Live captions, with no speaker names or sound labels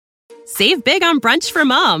Save big on brunch for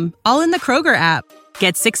mom, all in the Kroger app.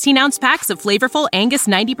 Get 16-ounce packs of flavorful Angus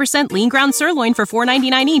 90% lean ground sirloin for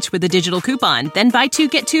 $4.99 each with a digital coupon. Then buy 2,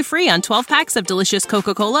 get 2 free on 12 packs of delicious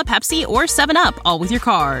Coca-Cola, Pepsi, or 7-Up, all with your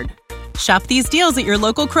card. Shop these deals at your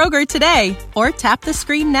local Kroger today, or tap the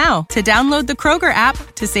screen now to download the Kroger app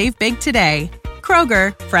to save big today.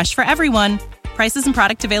 Kroger, fresh for everyone. Prices and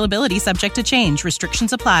product availability subject to change.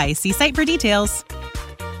 Restrictions apply. See site for details.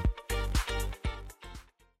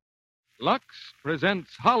 Lux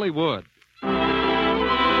presents Hollywood.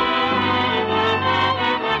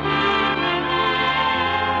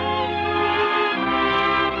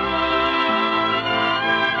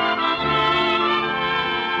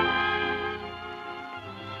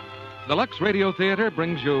 The Lux Radio Theater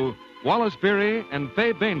brings you Wallace Beery and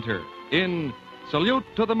Fay Bainter in Salute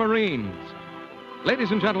to the Marines.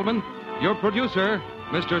 Ladies and gentlemen, your producer,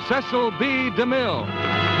 Mr. Cecil B.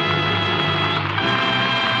 DeMille.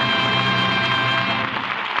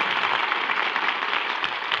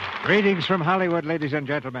 Greetings from Hollywood, ladies and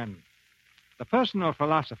gentlemen. The personal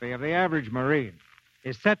philosophy of the average Marine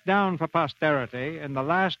is set down for posterity in the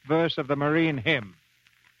last verse of the Marine hymn,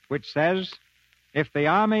 which says, "If the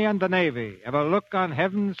Army and the Navy ever look on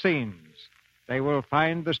heaven's scenes, they will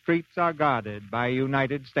find the streets are guarded by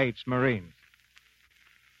United States Marines."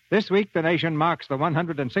 This week, the nation marks the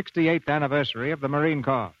 168th anniversary of the Marine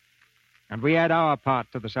Corps, and we add our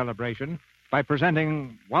part to the celebration by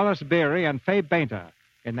presenting Wallace Beery and Fay Bainter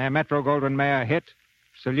in their Metro-Goldwyn-Mayer hit,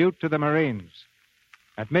 Salute to the Marines.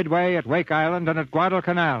 At Midway, at Wake Island, and at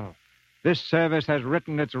Guadalcanal, this service has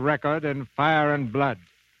written its record in fire and blood.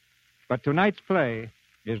 But tonight's play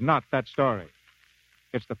is not that story.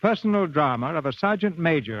 It's the personal drama of a sergeant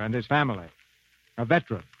major and his family, a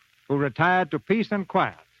veteran who retired to peace and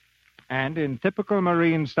quiet, and in typical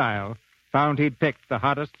Marine style, found he'd picked the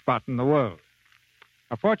hottest spot in the world.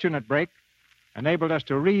 A fortunate break enabled us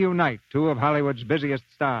to reunite two of Hollywood's busiest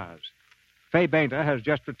stars. Fay Bainter has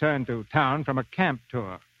just returned to town from a camp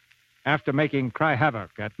tour after making Cry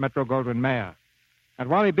Havoc at Metro-Goldwyn-Mayer. And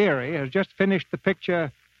Wally Beery has just finished the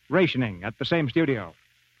picture Rationing at the same studio.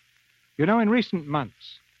 You know, in recent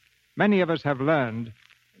months, many of us have learned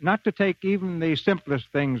not to take even the simplest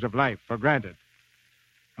things of life for granted.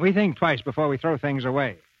 We think twice before we throw things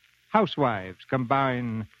away. Housewives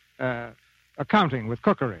combine accounting with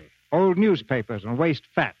cookery. Old newspapers and waste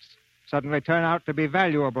fats suddenly turn out to be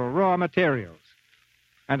valuable raw materials.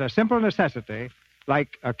 And a simple necessity,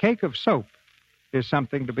 like a cake of soap, is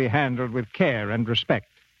something to be handled with care and respect,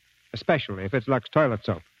 especially if it's Lux toilet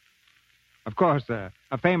soap. Of course, a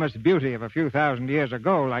famous beauty of a few thousand years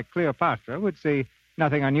ago, like Cleopatra, would see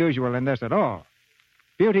nothing unusual in this at all.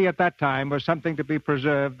 Beauty at that time was something to be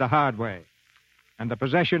preserved the hard way, and the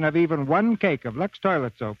possession of even one cake of Lux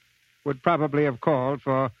toilet soap would probably have called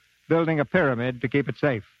for building a pyramid to keep it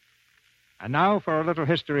safe. And now for a little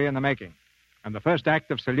history in the making, and the first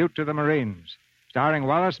act of Salute to the Marines, starring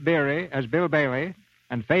Wallace Beery as Bill Bailey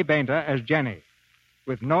and Fay Bainter as Jenny,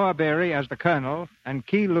 with Noah Beery as the Colonel and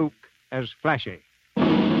Key Luke as Flashy.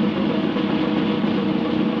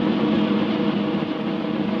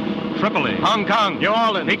 Tripoli, Hong Kong, New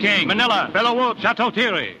Orleans, Peking, Manila, Belo Horizonte, Chateau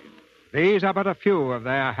Thierry. These are but a few of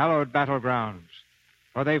their hallowed battlegrounds,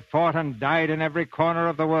 for they've fought and died in every corner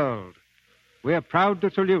of the world. We are proud to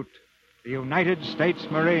salute the United States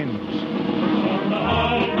Marines.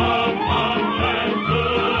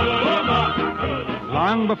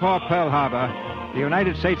 Long before Pearl Harbor, the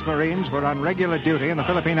United States Marines were on regular duty in the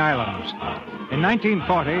Philippine Islands. In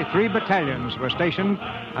 1940, 3 battalions were stationed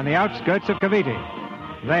on the outskirts of Cavite.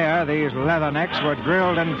 There, these leathernecks were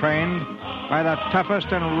drilled and trained by the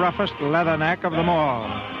toughest and roughest leatherneck of them all,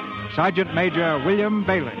 Sergeant Major William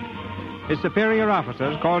Bailey. His superior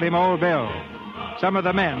officers called him Old Bill. Some of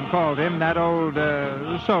the men called him that old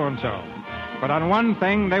so-and-so. But on one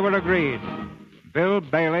thing they were agreed. Bill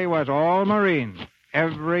Bailey was all Marine,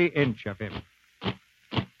 every inch of him.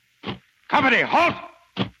 Company, halt!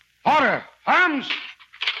 Order! Arms!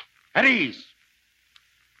 At ease.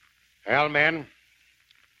 Well, men,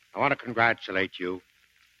 I want to congratulate you.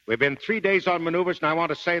 We've been 3 days on maneuvers, and I want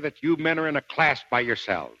to say that you men are in a class by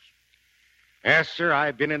yourselves. Yes, sir,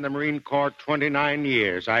 I've been in the Marine Corps 29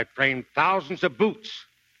 years. I've trained thousands of boots.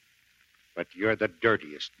 But you're the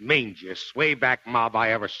dirtiest, mangiest, swayback mob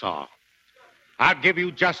I ever saw. I'll give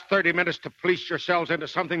you just 30 minutes to police yourselves into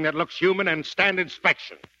something that looks human and stand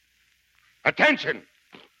inspection. Attention!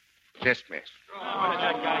 Dismiss.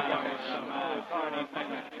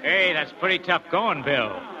 Hey, that's pretty tough going,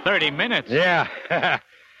 Bill. 30 minutes. Yeah.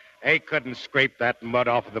 They couldn't scrape that mud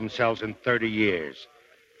off of themselves in 30 years.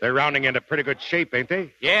 They're rounding into pretty good shape, ain't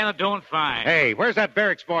they? Yeah, they're doing fine. Hey, where's that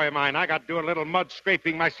barracks boy of mine? I got to do a little mud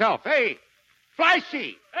scraping myself. Hey,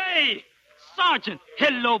 Flashy! Hey, Sergeant.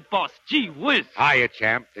 Hello, boss. Gee whiz. Hiya,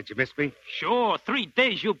 champ. Did you miss me? Sure, 3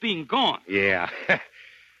 days you been gone. Yeah.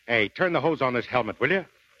 Hey, turn the hose on this helmet, will you?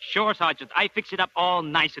 Sure, Sergeant. I fix it up all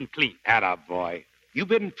nice and clean. Atta boy. You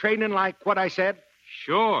been training like what I said?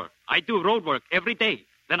 Sure. I do road work every day.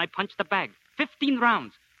 Then I punch the bag. 15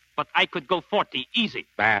 rounds. But I could go 40 easy.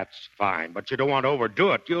 That's fine, but you don't want to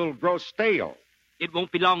overdo it. You'll grow stale. It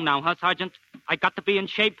won't be long now, huh, Sergeant? I got to be in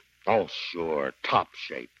shape. Oh, sure. Top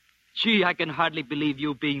shape. Gee, I can hardly believe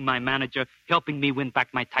you being my manager, helping me win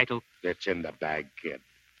back my title. It's in the bag, kid.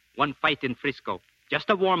 One fight in Frisco. Just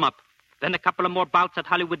a warm-up. Then a couple of more bouts at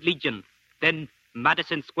Hollywood Legion. Then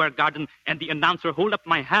Madison Square Garden, and the announcer hold up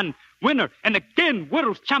my hand. Winner, and again,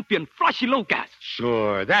 world's champion, Flashy Logas.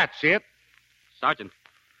 Sure, that's it. Sergeant,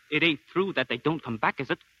 it ain't true that they don't come back, is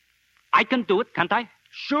it? I can do it, can't I?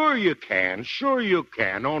 Sure you can. Sure you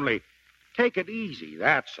can. Only take it easy,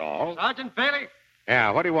 that's all. Sergeant Bailey,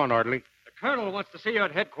 Yeah, what do you want, Orderly? the colonel wants to see you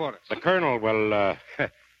at headquarters. The colonel, well,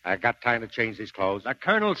 I got time to change these clothes. The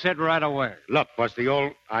colonel said right away. Look, was the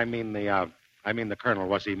colonel,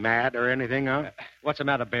 was he mad or anything, huh? What's the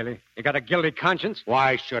matter, Bailey? You got a guilty conscience?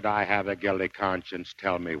 Why should I have a guilty conscience?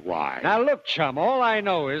 Tell me why. Now, look, chum, all I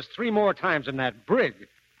know is 3 more times in that brig,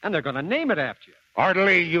 and they're going to name it after you.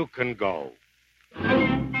 Orderly, you can go.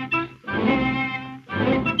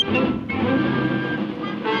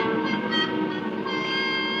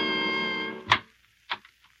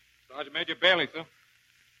 Sergeant Major Bailey, sir.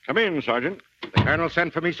 Come in, Sergeant. The colonel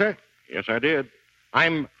sent for me, sir? Yes, I did.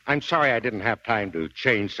 I'm sorry I didn't have time to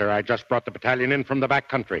change, sir. I just brought the battalion in from the back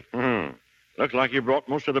country. Looks like you brought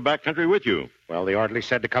most of the back country with you. Well, the orderly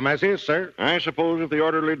said to come as is, sir. I suppose if the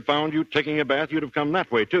orderly had found you taking a bath, you'd have come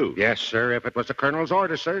that way, too. Yes, sir, if it was the colonel's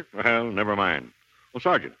order, sir. Well, never mind. Well,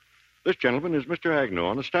 Sergeant, this gentleman is Mr. Agnew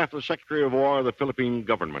on the staff of the Secretary of War of the Philippine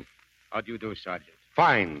government. How do you do, Sergeant?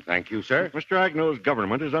 Fine, thank you, sir. Mr. Agnew's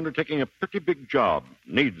government is undertaking a pretty big job.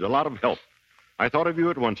 Needs a lot of help. I thought of you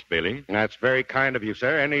at once, Bailey. That's very kind of you,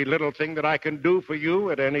 sir. Any little thing that I can do for you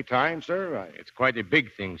at any time, sir? It's quite a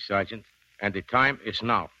big thing, Sergeant. And the time is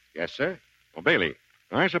now. Yes, sir. Well, Bailey,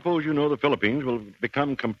 I suppose you know the Philippines will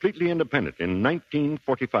become completely independent in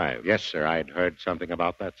 1945. Yes, sir. I'd heard something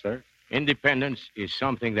about that, sir. Independence is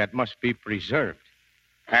something that must be preserved.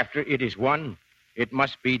 After it is won, it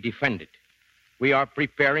must be defended. We are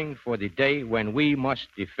preparing for the day when we must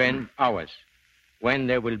defend ours, when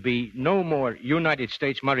there will be no more United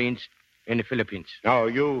States Marines in the Philippines. No,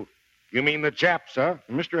 you mean the Japs, huh?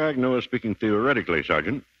 Mr. Agnew is speaking theoretically,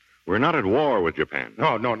 Sergeant. We're not at war with Japan.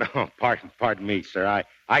 No. Pardon me, sir.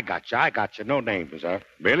 I got you. No names, sir.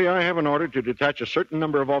 Bailey, I have an order to detach a certain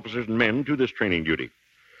number of officers and men to this training duty.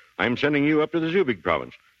 I'm sending you up to the Zubig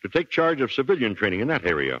province to take charge of civilian training in that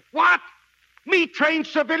area. What? Me train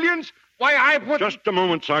civilians? Why, I would... Just a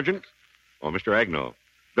moment, Sergeant. Oh, Mr. Agnew,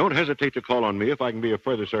 don't hesitate to call on me if I can be of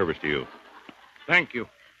further service to you. Thank you.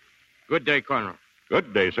 Good day, Colonel.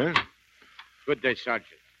 Good day, sir. Good day,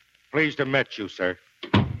 Sergeant. Pleased to meet you, sir.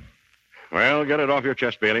 Well, get it off your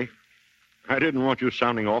chest, Bailey. I didn't want you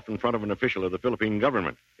sounding off in front of an official of the Philippine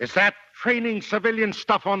government. Is that training civilian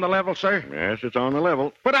stuff on the level, sir? Yes, it's on the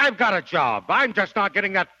level. But I've got a job. I'm just not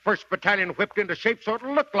getting that 1st Battalion whipped into shape so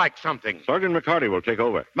it'll look like something. Sergeant McCarty will take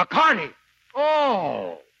over. McCarty?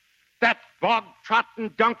 Oh, that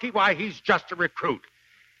bog-trotting donkey? Why, he's just a recruit.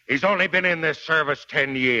 He's only been in this service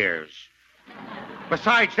 10 years.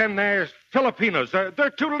 Besides them, there's Filipinos. They're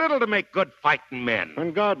too little to make good fighting men.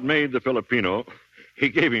 When God made the Filipino, he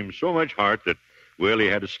gave him so much heart that, well, he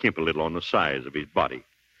had to skimp a little on the size of his body.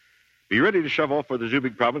 Be ready to shove off for the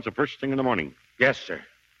Zubig province the first thing in the morning. Yes, sir.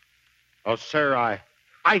 Oh, sir,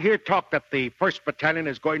 I hear talk that the 1st Battalion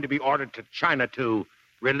is going to be ordered to China to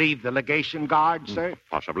relieve the legation guard, sir.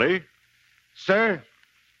 Possibly. Sir,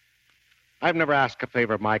 I've never asked a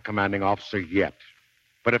favor of my commanding officer yet.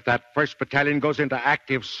 But if that 1st Battalion goes into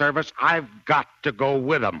active service, I've got to go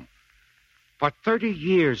with them. For 30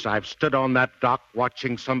 years, I've stood on that dock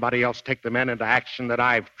watching somebody else take the men into action that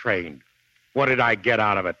I've trained. What did I get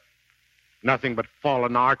out of it? Nothing but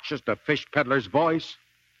fallen arches to fish peddler's voice?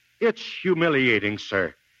 It's humiliating,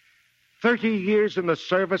 sir. 30 years in the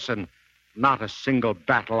service and not a single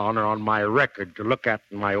battle honor on my record to look at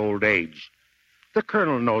in my old age. The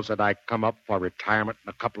colonel knows that I come up for retirement in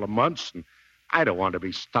a couple of months, and I don't want to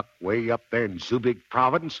be stuck way up there in Zubig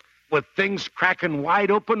province with things cracking wide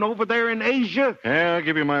open over there in Asia. Yeah, I'll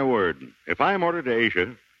give you my word. If I'm ordered to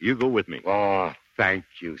Asia, you go with me. Oh, thank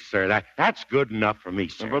you, sir. That's good enough for me,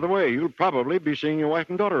 sir. And by the way, you'll probably be seeing your wife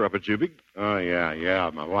and daughter up at Zubig. Oh, yeah,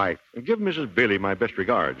 my wife. Give Mrs. Bailey my best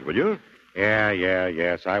regards, will you?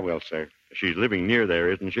 Yes, I will, sir. She's living near there,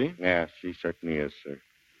 isn't she? Yeah, she certainly is, sir.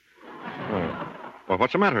 Oh. Well,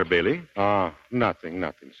 what's the matter, Bailey? Nothing,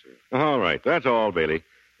 sir. All right, that's all, Bailey.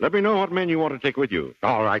 Let me know what men you want to take with you.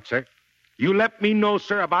 All right, sir. You let me know,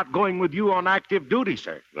 sir, about going with you on active duty,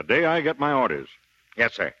 sir. The day I get my orders.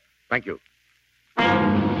 Yes, sir. Thank you.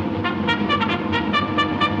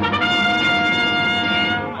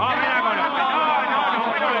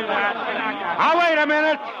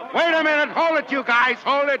 Wait a minute. Hold it, you guys.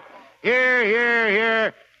 Hold it.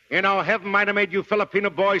 Here. You know, heaven might have made you Filipino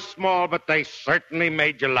boys small, but they certainly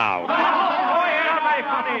made you loud.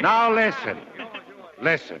 Now, listen.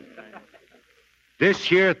 This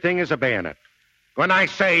here thing is a bayonet. When I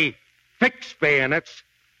say fix bayonets,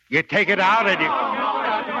 you take it out and you...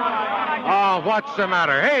 Oh, what's the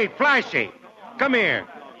matter? Hey, Flashy, come here.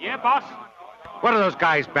 Yeah, boss? What are those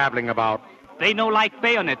guys babbling about? They no like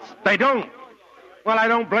bayonets. They don't? Well, I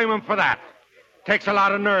don't blame them for that. Takes a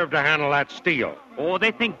lot of nerve to handle that steel. Oh,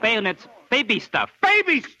 they think bayonets baby stuff.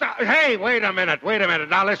 Baby stuff? Hey, wait a minute.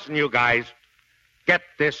 Now, listen, you guys. Get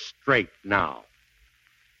this straight now.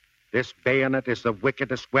 This bayonet is the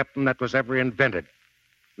wickedest weapon that was ever invented.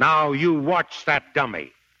 Now, you watch that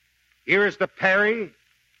dummy. Here is the parry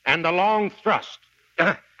and the long thrust.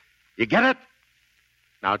 You get it?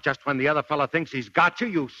 Now, just when the other fella thinks he's got you,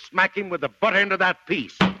 you smack him with the butt end of that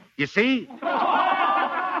piece. You see?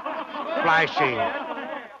 Flashy.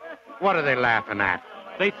 What are they laughing at?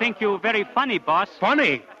 They think you very funny, boss.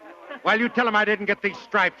 Funny? Well, you tell them I didn't get these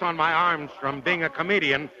stripes on my arms from being a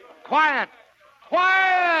comedian. Quiet!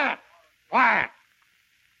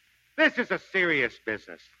 This is a serious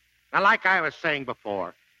business. Now, like I was saying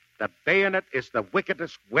before, the bayonet is the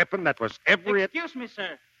wickedest weapon that was ever... Excuse me,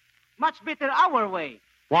 sir. Much better our way.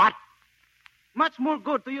 What? Much more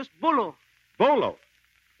good to use bolo. Bolo?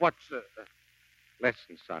 What's...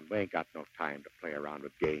 Listen, son, we ain't got no time to play around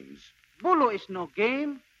with games. Bolo is no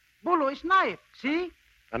game. Bolo is knife, see?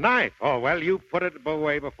 A knife? Oh, well, you put it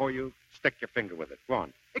away before you stick your finger with it. Go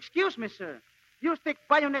on. Excuse me, sir. You stick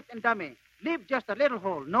bayonet and dummy. Leave just a little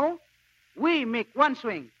hole, no? We make one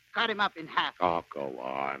swing. Cut him up in half. Oh, go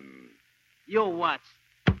on. You watch.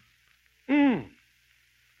 Well,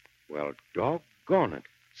 doggone it.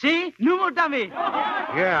 See? No more dummy.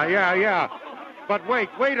 Yeah. But wait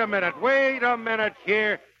a minute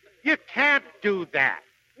here. You can't do that.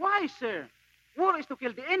 Why, sir? War is to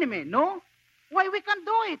kill the enemy, no? Why we can't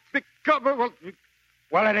do it? Because,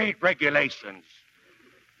 well, it ain't regulations.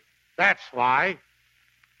 That's why.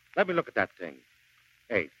 Let me look at that thing.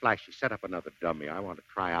 Hey, Flashy, set up another dummy. I want to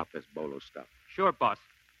try out this bolo stuff. Sure, boss.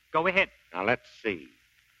 Go ahead. Now, let's see.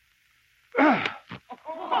 Hey,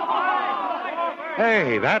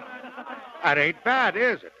 that ain't bad,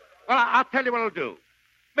 is it? Well, I'll tell you what I'll do.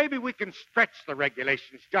 Maybe we can stretch the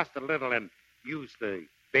regulations just a little and use the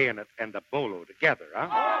bayonet and the bolo together, huh?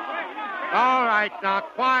 All right, now,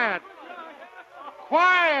 quiet. Boy,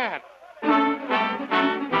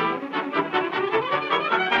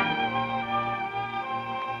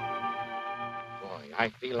 I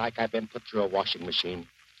feel like I've been put through a washing machine.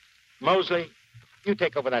 Mosley, you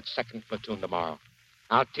take over that second platoon tomorrow.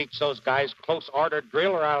 I'll teach those guys close order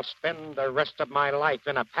drill, or I'll spend the rest of my life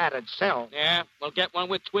in a padded cell. Yeah, we'll get one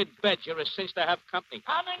with twin beds. You're a cinch to have company.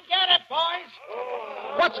 Come and get it, boys.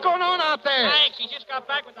 What's going on out there? Thanks, he just got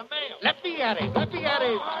back with the mail. Let me at him. Baker,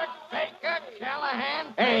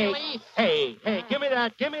 Callahan, Hey, Bailey. give me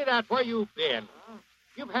that. Where you been?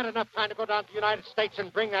 You've had enough time to go down to the United States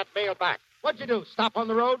and bring that mail back. What'd you do, stop on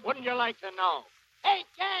the road? Wouldn't you like to know? Hey,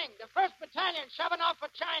 gang, the 1st Battalion shoving off for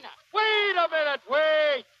China. Wait a minute,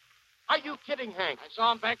 wait. Are you kidding, Hank? I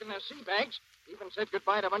saw him back in the sea banks. Even said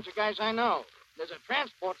goodbye to a bunch of guys I know. There's a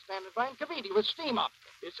transport standing by in Cavite with steam up.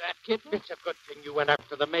 Is that kidding? It's a good thing you went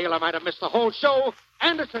after the mail. I might have missed the whole show.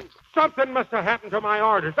 Anderson, something must have happened to my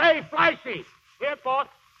orders. Hey, Flashy. Here, boss.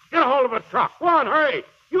 Get a hold of a truck. Go on, hurry.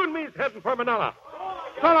 You and me's heading for Manila.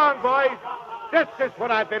 So long, boys. This is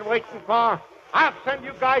what I've been waiting for. I'll send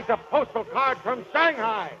you guys a postal card from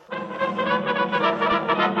Shanghai.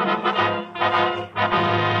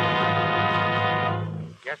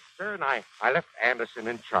 Yes, sir, and I left Anderson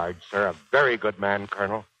in charge, sir. A very good man,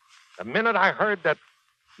 Colonel. The minute I heard that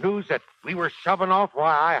news that we were shoving off,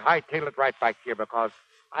 why, I hightailed it right back here because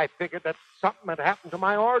I figured that something had happened to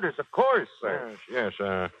my orders, of course, sir. Yes.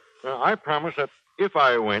 I promised that if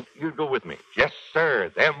I went, you'd go with me. Yes, sir.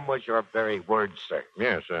 Them was your very words, sir.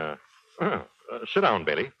 Yes, sit down,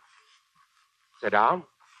 Bailey. Sit down?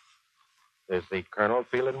 Is the colonel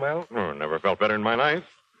feeling well? Oh, never felt better in my life.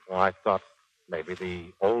 Well, I thought maybe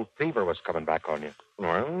the old fever was coming back on you.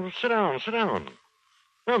 Well, sit down, sit down.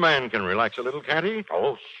 A man can relax a little, can't he?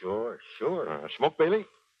 Oh, sure. Smoke, Bailey?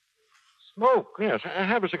 Smoke? Yes,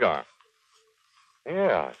 have a cigar.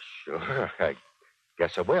 Yeah, sure. I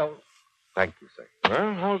guess I will. Thank you, sir.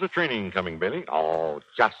 Well, how's the training coming, Bailey? Oh,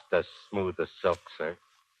 just as smooth as silk, sir.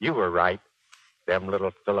 You were right. Them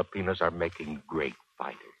little Filipinos are making great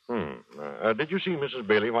fighters. Did you see Mrs.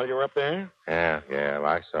 Bailey while you were up there? Yeah,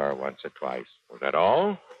 I saw her once or twice. Was that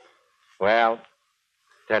all? Well,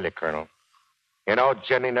 tell you, Colonel, you know,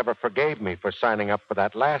 Jenny never forgave me for signing up for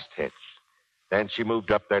that last hitch. Then she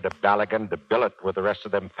moved up there to Ballaghan to billet with the rest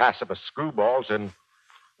of them pacifist screwballs, and,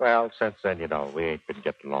 well, since then, you know, we ain't been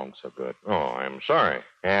getting along so good. Oh, I'm sorry.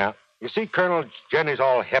 Yeah. You see, Colonel, Jenny's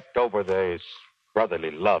all hepped over this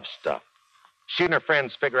brotherly love stuff. She and her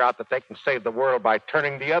friends figure out that they can save the world by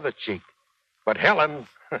turning the other cheek. But Helen,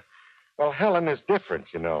 well, Helen is different,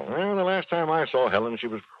 you know. Well, the last time I saw Helen, she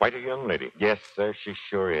was quite a young lady. Yes, sir, she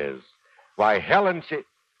sure is. Why, Helen, she...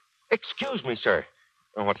 Excuse me, sir.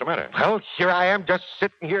 Oh, what's the matter? Well, here I am just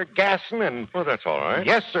sitting here gassing and... Well, that's all right.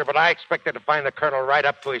 Yes, sir, but I expected to find the colonel right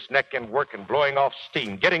up to his neck in work and blowing off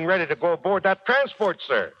steam, getting ready to go aboard that transport,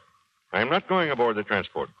 sir. I'm not going aboard the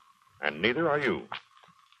transport, and neither are you.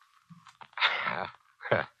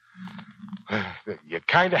 You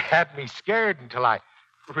kind of had me scared until I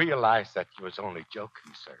realized that you was only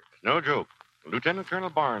joking, sir. No joke. Lieutenant Colonel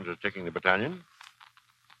Barnes is taking the battalion.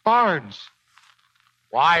 Barnes?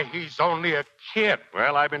 Why, he's only a kid.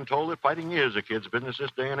 Well, I've been told that fighting is a kid's business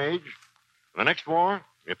this day and age. The next war,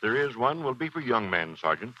 if there is one, will be for young men,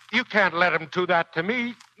 Sergeant. You can't let him do that to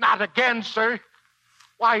me. Not again, sir.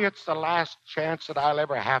 Why, it's the last chance that I'll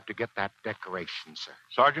ever have to get that decoration, sir.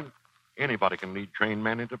 Sergeant, anybody can lead trained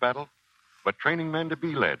men into battle, but training men to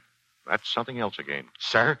be led, that's something else again.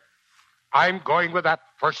 Sir, I'm going with that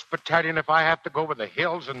 1st Battalion if I have to go over the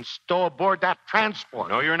hills and stow aboard that transport.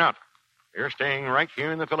 No, you're not. You're staying right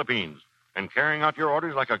here in the Philippines and carrying out your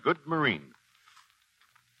orders like a good Marine.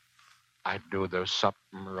 I knew there was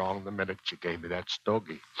something wrong the minute you gave me that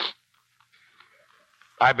stogie.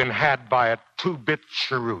 I've been had by a 2-bit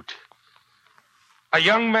cheroot. A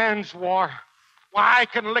young man's war. Why, I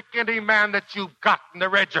can lick any man that you've got in the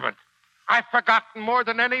regiment. I've forgotten more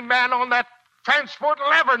than any man on that transport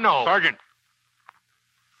will ever know. Sergeant,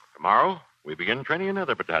 tomorrow we begin training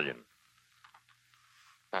another battalion.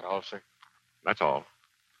 That all, sir? That's all.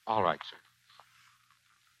 All right, sir.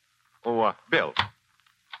 Oh, Bill.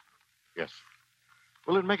 Yes.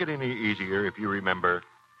 Will it make it any easier if you remember,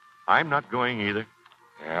 I'm not going either?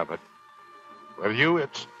 Yeah, but with you,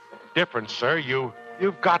 it's different, sir.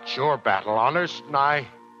 You've got your battle honors, and I...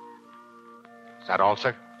 Is that all,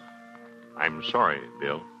 sir? I'm sorry,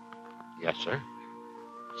 Bill. Yes, sir.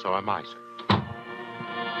 So am I, sir.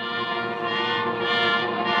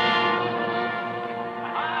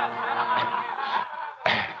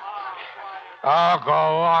 Oh, go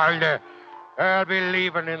on. I'll be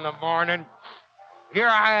leaving in the morning. Here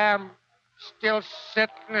I am, still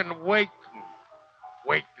sitting and waiting.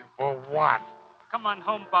 Waiting for what? Come on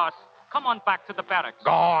home, boss. Come on back to the barracks.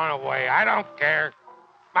 Go on away. I don't care.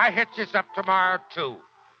 My hitch is up tomorrow, too.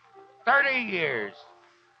 30 years.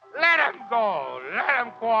 Let him go. Let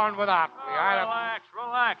him go on without me.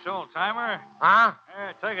 Relax, old-timer. Huh?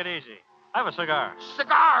 Take it easy. Have a cigar.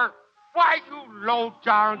 Cigar? Why, you low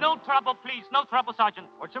down... No trouble, please. No trouble, Sergeant.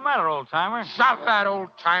 What's the matter, old-timer? Shove that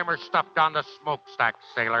old-timer stuff down the smokestack,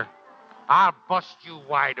 sailor. I'll bust you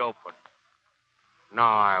wide open. No,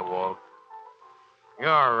 I won't.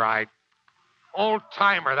 You're right.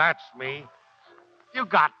 Old-timer, that's me. You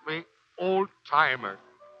got me. Old-timer.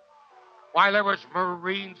 Why, there was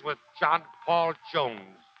Marines with John Paul Jones.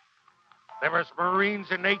 There was Marines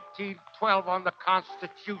in 1812 on the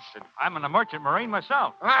Constitution. I'm a merchant Marine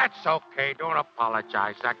myself. That's okay. Don't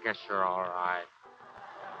apologize. I guess you're all right.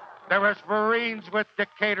 There was Marines with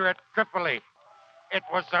Decatur at Tripoli. It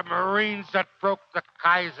was the Marines that broke the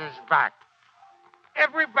Kaiser's back.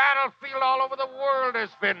 Every battlefield all over the world has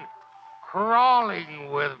been crawling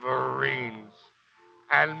with Marines.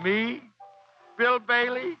 And me, Bill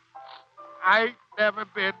Bailey, I ain't never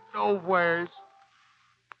been nowheres.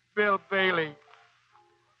 Bill Bailey.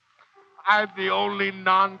 I'm the only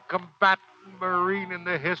non-combatant Marine in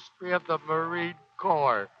the history of the Marine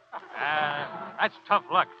Corps. That's tough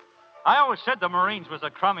luck. I always said the Marines was a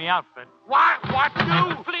crummy outfit. What? What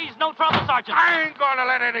you? Please, no trouble, Sergeant. I ain't gonna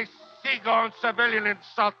let any seagoing civilian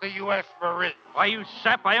insult the U.S. Marine. Why, you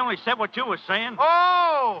sap, I only said what you were saying.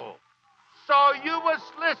 Oh! So you was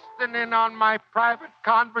listening in on my private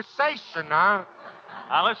conversation, huh?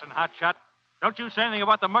 Now, listen, hotshot. Don't you say anything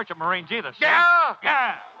about the merchant Marines either, son. Yeah?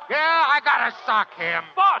 Yeah. Yeah, I gotta sock him.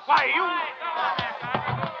 Boss! Why, you...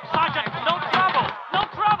 Sergeant, no trouble! No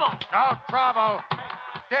trouble! No trouble.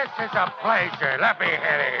 This is a pleasure. Let me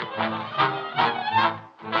hit him.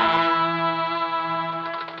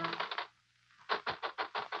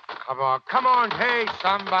 Come on. Hey,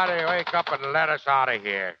 somebody wake up and let us out of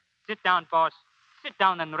here. Sit down, boss. Sit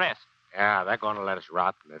down and rest. Yeah, they're going to let us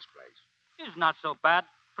rot in this place. It's not so bad.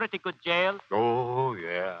 Pretty good jail. Oh,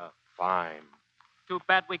 yeah. Fine. Too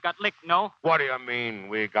bad we got licked, no? What do you mean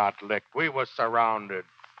we got licked? We were surrounded.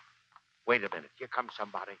 Wait a minute. Here comes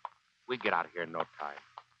somebody. We get out of here in no time.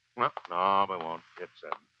 Well, no, we won't. It's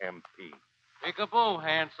an MP. Peekaboo,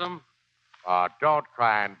 handsome. Don't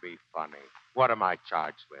try and be funny. What am I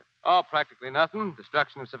charged with? Oh, practically nothing.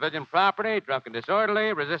 Destruction of civilian property, drunken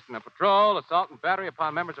disorderly, resisting a patrol, assault and battery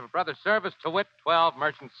upon members of a brother's service, to wit, 12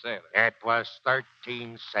 merchant sailors. It was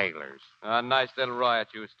 13 sailors. A nice little riot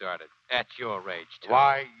you started. At your age, too.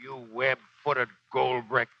 Why, you web-footed gold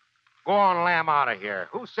brick. Go on, lamb out of here.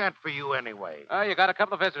 Who sent for you anyway? Oh, you got a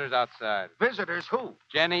couple of visitors outside. Visitors? Who?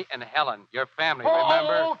 Jenny and Helen, your family,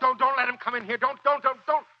 remember? Oh, don't let him come in here. Don't.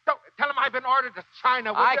 Tell him I've been ordered to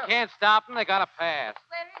China, will I you? can't stop them. They got a pass.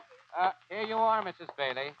 Where is Here you are, Mrs.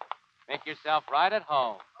 Bailey. Make yourself right at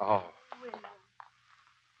home. Oh,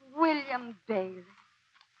 William Bailey.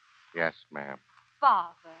 yes, ma'am.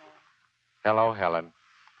 Father. Hello, Helen.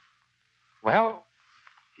 Well,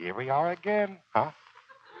 here we are again, huh?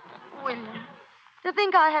 William, to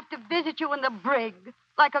think I have to visit you in the brig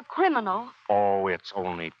like a criminal. Oh, it's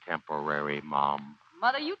only temporary, Mom.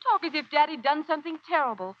 Mother, you talk as if Daddy'd done something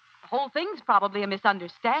terrible. The whole thing's probably a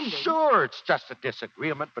misunderstanding. Sure, it's just a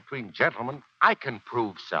disagreement between gentlemen. I can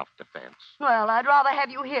prove self-defense. Well, I'd rather have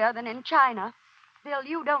you here than in China. Bill,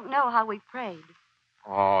 you don't know how we prayed.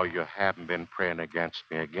 Oh, you haven't been praying against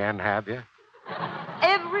me again, have you?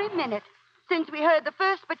 Every minute since we heard the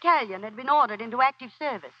 1st Battalion had been ordered into active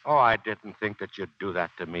service. Oh, I didn't think that you'd do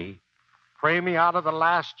that to me. Pray me out of the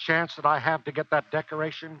last chance that I have to get that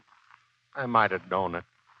decoration? I might have known it.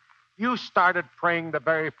 You started praying the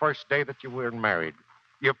very first day that you were married.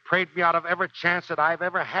 You prayed me out of every chance that I've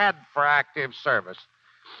ever had for active service.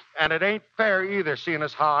 And it ain't fair either, seeing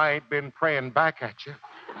as how I ain't been praying back at you.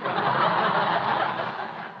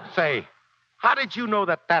 Say, how did you know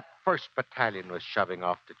that 1st Battalion was shoving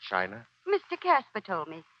off to China? Mr. Casper told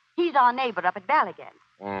me. He's our neighbor up at Ballaghan.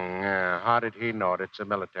 Yeah, how did he know it? It's a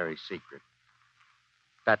military secret.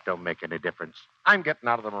 That don't make any difference. I'm getting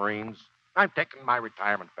out of the Marines. I'm taking my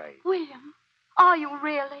retirement pay. William, are you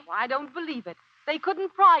really? Well, I don't believe it. They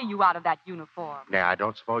couldn't pry you out of that uniform. Yeah, I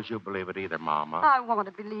don't suppose you believe it either, Mama. I want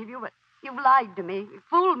to believe you, but you've lied to me. You've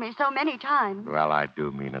fooled me so many times. Well, I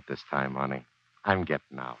do mean it this time, honey. I'm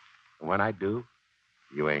getting out. And when I do,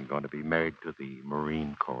 you ain't going to be married to the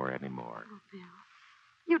Marine Corps anymore. Oh, Bill,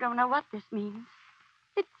 you don't know what this means.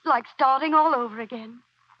 It's like starting all over again.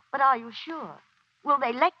 But are you sure? Will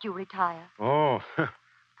they let you retire? Oh,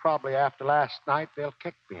 probably after last night they'll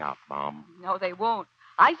kick me out, Mom. No, they won't.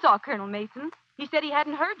 I saw Colonel Mason. He said he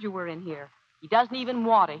hadn't heard you were in here. He doesn't even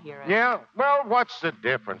want to hear it. Yeah? Well, what's the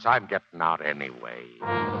difference? I'm getting out anyway.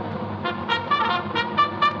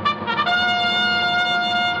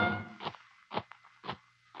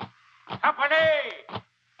 Company!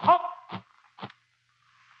 Hope!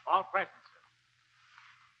 All present, sir.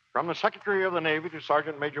 From the Secretary of the Navy to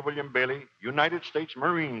Sergeant Major William Bailey, United States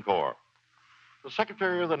Marine Corps. The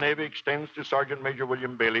Secretary of the Navy extends to Sergeant Major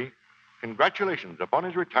William Bailey congratulations upon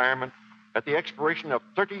his retirement at the expiration of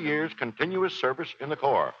 30 years' continuous service in the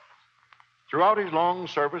Corps. Throughout his long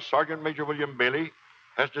service, Sergeant Major William Bailey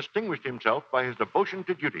has distinguished himself by his devotion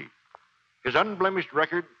to duty. His unblemished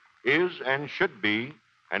record is and should be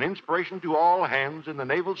an inspiration to all hands in the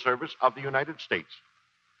naval service of the United States.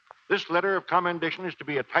 This letter of commendation is to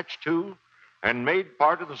be attached to and made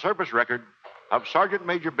part of the service record of Sergeant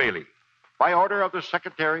Major Bailey by order of the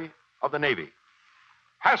Secretary of the Navy.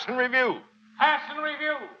 Pass and review. Pass and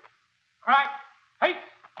review. Crack. Hey.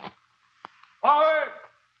 Forward.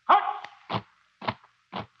 Hut.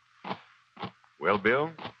 Well,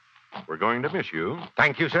 Bill, we're going to miss you.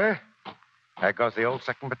 Thank you, sir. There goes the old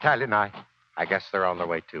 2nd Battalion. I guess they're on their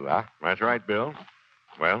way, too, huh? That's right, Bill.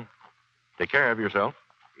 Well, take care of yourself.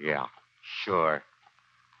 Yeah, sure.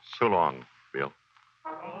 So long, Bill.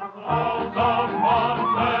 Oh,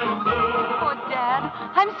 Dad,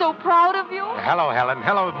 I'm so proud of you. Hello, Helen.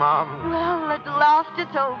 Hello, Mom. Well, at last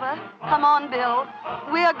it's over. Come on, Bill.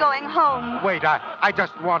 We're going home. Wait, I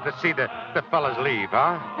just want to see the fellas leave,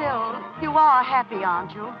 huh? Bill, you are happy,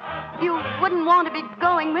 aren't you? You wouldn't want to be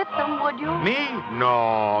going with them, would you? Me?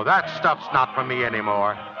 No, that stuff's not for me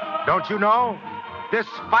anymore. Don't you know? This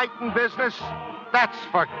fighting business, that's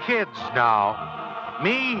for kids now.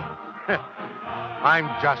 Me? I'm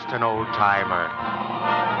just an old-timer.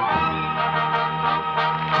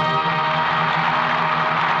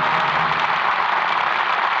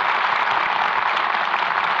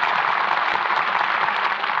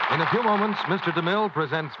 In a few moments, Mr. DeMille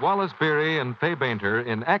presents Wallace Beery and Fay Bainter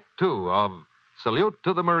in Act Two of Salute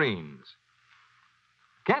to the Marines.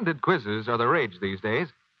 Candid quizzes are the rage these days.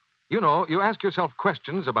 You know, you ask yourself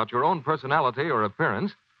questions about your own personality or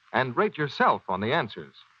appearance and rate yourself on the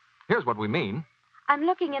answers. Here's what we mean. I'm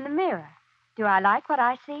looking in the mirror. Do I like what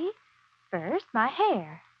I see? First, my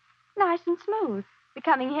hair. Nice and smooth.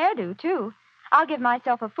 Becoming hairdo, too. I'll give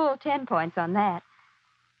myself a full 10 points on that.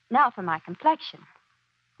 Now for my complexion.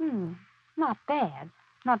 Not bad.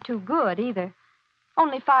 Not too good, either.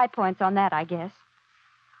 Only 5 points on that, I guess.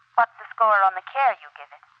 What's the score on the care you give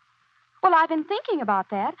it? Well, I've been thinking about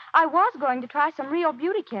that. I was going to try some real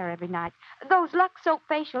beauty care every night. Those Lux Soap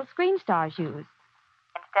facial Screen Stars use.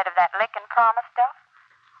 Instead of that lick and promise stuff?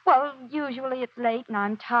 Well, usually it's late and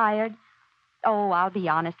I'm tired. Oh, I'll be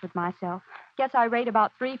honest with myself. Guess I rate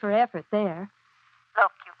about 3 for effort there.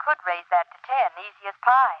 Look, you could raise that to 10, easy as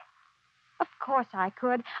pie. Of course I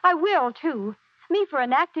could. I will, too. Me for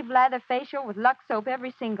an active lather facial with Lux Soap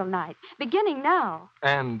every single night, beginning now.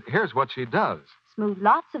 And here's what she does. Smooth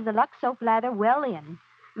lots of the Lux Soap lather well in.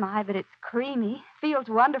 My, but it's creamy. Feels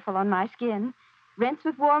wonderful on my skin. Rinse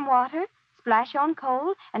with warm water, splash on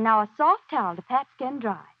cold, and now a soft towel to pat skin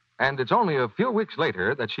dry. And it's only a few weeks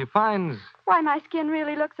later that she finds... Why, my skin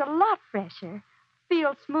really looks a lot fresher.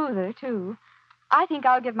 Feels smoother, too. I think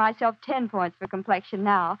I'll give myself 10 points for complexion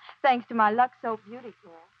now, thanks to my Lux Soap beauty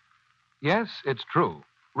care. Yes, it's true.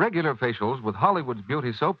 Regular facials with Hollywood's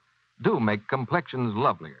beauty soap do make complexions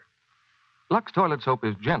lovelier. Lux toilet soap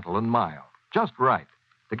is gentle and mild, just right,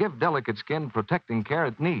 to give delicate skin protecting care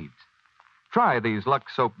it needs. Try these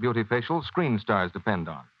Lux Soap beauty facials Screen Stars depend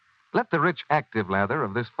on. Let the rich, active lather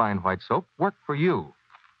of this fine white soap work for you.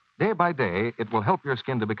 Day by day, it will help your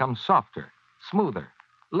skin to become softer, smoother,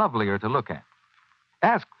 lovelier to look at.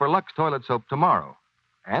 Ask for Lux Toilet Soap tomorrow.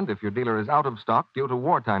 And if your dealer is out of stock due to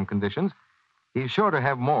wartime conditions, he's sure to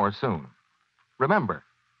have more soon. Remember,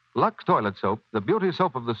 Lux Toilet Soap, the beauty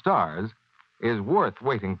soap of the stars, is worth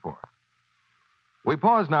waiting for. We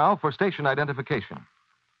pause now for station identification.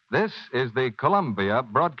 This is the Columbia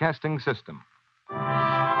Broadcasting System.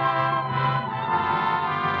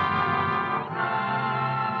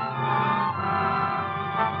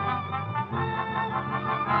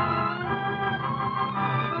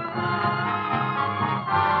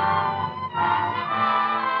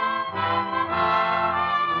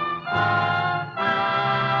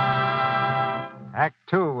 Act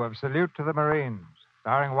Two of Salute to the Marines,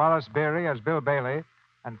 starring Wallace Beery as Bill Bailey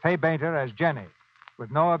and Fay Bainter as Jenny,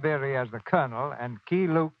 with Noah Beery as the Colonel and Key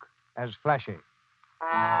Luke as Flashy.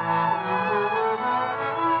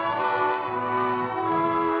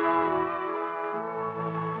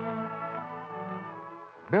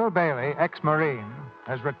 Bill Bailey, ex-Marine,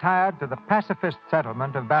 has retired to the pacifist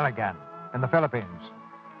settlement of Balagan in the Philippines.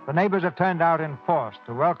 The neighbors have turned out in force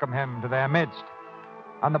to welcome him to their midst.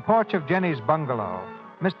 On the porch of Jenny's bungalow,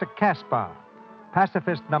 Mr. Caspar,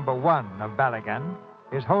 pacifist number 1 of Balagan,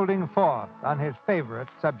 is holding forth on his favorite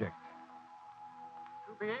subject.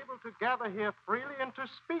 To be able to gather here freely and to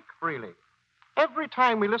speak freely. Every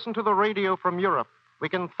time we listen to the radio from Europe, we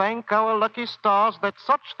can thank our lucky stars that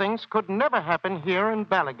such things could never happen here in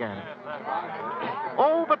Balagan.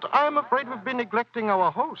 Oh, but I'm afraid we've been neglecting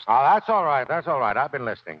our host. Oh, that's all right. That's all right. I've been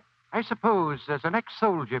listening. I suppose as an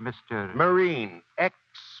ex-soldier, Mr. Marine.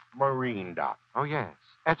 Ex-Marine, Doc. Oh, yes.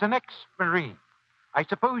 As an ex-Marine. I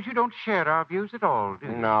suppose you don't share our views at all, do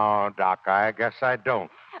you? No, Doc, I guess I don't.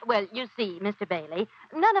 Well, you see, Mr. Bailey,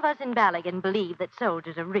 none of us in Balagan believe that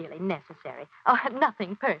soldiers are really necessary. Oh,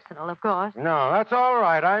 nothing personal, of course. No, that's all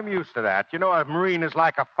right. I'm used to that. You know, a Marine is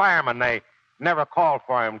like a fireman. They never call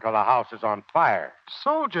for him till the house is on fire.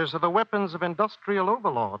 Soldiers are the weapons of industrial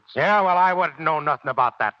overlords. Yeah, well, I wouldn't know nothing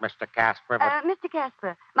about that, Mr. Casper. But... Mr.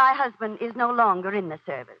 Casper, my husband is no longer in the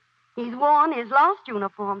service. He's worn his last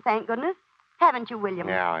uniform, thank goodness. Haven't you, William?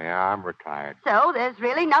 Yeah, I'm retired. So there's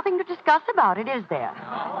really nothing to discuss about it, is there?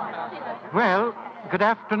 Well, good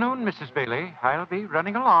afternoon, Mrs. Bailey. I'll be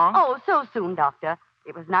running along. Oh, so soon, Doctor.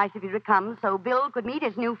 It was nice of you to come so Bill could meet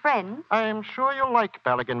his new friends. I'm sure you'll like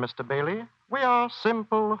Balagan, Mr. Bailey. We are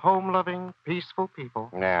simple, home-loving, peaceful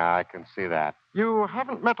people. Yeah, I can see that. You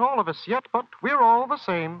haven't met all of us yet, but we're all the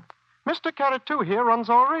same. Mr. Caratu here runs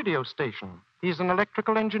our radio station. He's an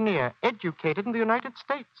electrical engineer, educated in the United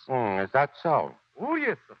States. Is that so? Oh,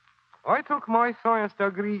 yes, sir. I took my science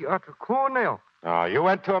degree at Cornell. Oh, you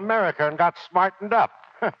went to America and got smartened up.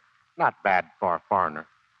 Not bad for a foreigner.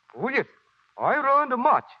 Oh, yes. I learned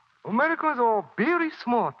much. Americans are very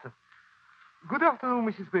smart. Good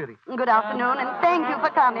afternoon, Mrs. Bailey. Good afternoon, and thank you for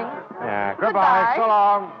coming. Yeah, goodbye. Goodbye. So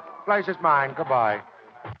long. Pleasure's mine. Goodbye.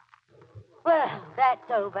 Well, that's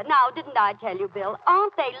over. Now, didn't I tell you, Bill?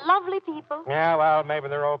 Aren't they lovely people? Yeah, well, maybe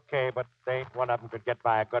they're okay, but they ain't one of them could get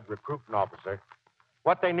by a good recruiting officer.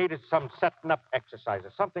 What they need is some setting up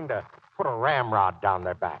exercises, something to put a ramrod down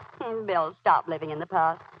their back. Bill, stop living in the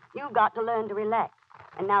past. You've got to learn to relax.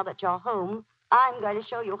 And now that you're home, I'm going to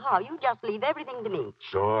show you how. You just leave everything to me.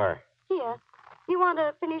 Sure. Here, you want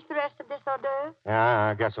to finish the rest of this hors d'oeuvre? Yeah,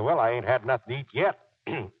 I guess I will. I ain't had nothing to eat yet.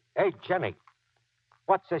 Hey, Jenny,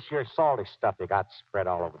 what's this here salty stuff you got spread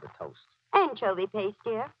all over the toast? Anchovy paste,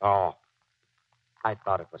 dear. Oh, I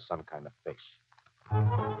thought it was some kind of fish.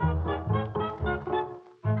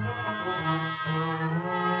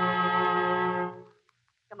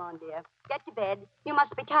 Come on, dear. Get to bed. You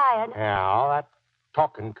must be tired. Yeah, all that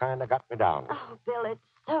talking kind of got me down. Oh, Bill, it's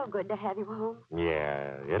so good to have you home.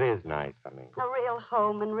 Yeah, it is nice, honey. A real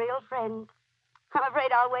home and real friends. I'm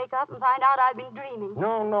afraid I'll wake up and find out I've been dreaming.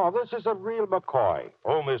 No, this is a real McCoy.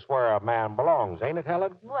 Home is where a man belongs, ain't it,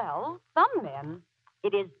 Helen? Well, some men.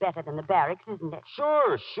 It is better than the barracks, isn't it?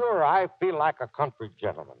 Sure. I feel like a country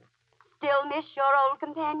gentleman. Still miss your old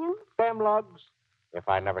companions? Them lugs. If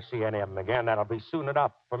I never see any of them again, that'll be soon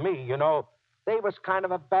enough. For me, you know, they was kind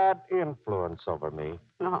of a bad influence over me.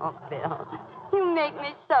 Oh, Bill, you make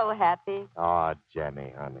me so happy. Oh,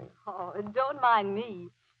 Jenny, honey. Oh, and don't mind me.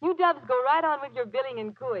 You dubs go right on with your billing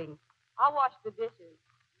and cooing. I'll wash the dishes.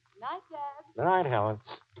 Night, Dad. Good night, Helen.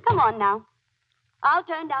 Come on now. I'll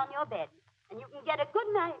turn down your bed, and you can get a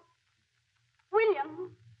good night.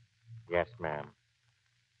 William. Yes, ma'am.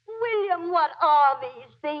 William, what are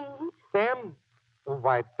these things? Them?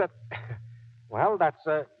 Why, well, that's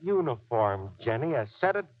a uniform, Jenny. A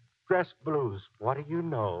set of dress blues. What do you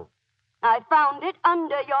know? I found it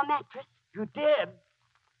under your mattress. You did?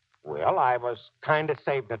 Well, I was kind of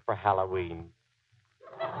saving it for Halloween.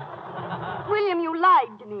 William, you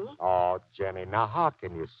lied to me. Oh, Jenny, now how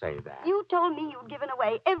can you say that? You told me you'd given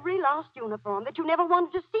away every last uniform, that you never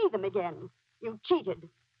wanted to see them again. You cheated.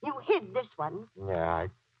 You hid this one. Yeah,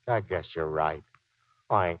 I guess you're right.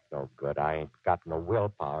 I ain't no good. I ain't got no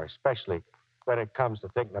willpower, especially when it comes to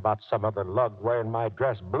thinking about some other lug wearing my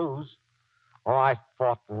dress blues. Oh, I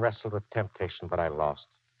fought and wrestled with temptation, but I lost.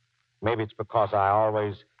 Maybe it's because I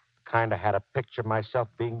always kind of had a picture of myself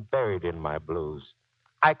being buried in my blues.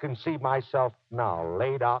 I can see myself now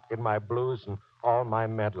laid out in my blues and all my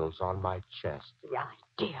medals on my chest. The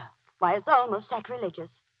idea. Why, it's almost sacrilegious.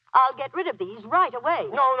 I'll get rid of these right away.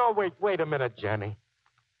 No, wait a minute, Jenny.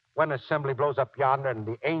 When assembly blows up yonder and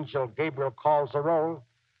the angel Gabriel calls the roll,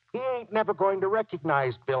 he ain't never going to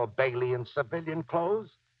recognize Bill Bailey in civilian clothes.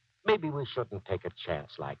 Maybe we shouldn't take a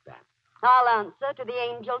chance like that. I'll answer to the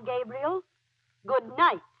angel Gabriel. Good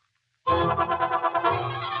night.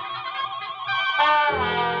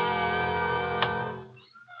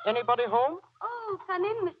 Anybody home? Oh, come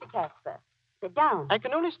in, Mr. Casper. Sit down. I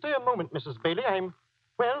can only stay a moment, Mrs. Bailey.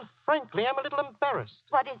 Frankly, I'm a little embarrassed.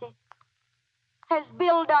 What is it? Has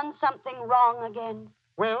Bill done something wrong again?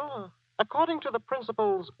 Well, according to the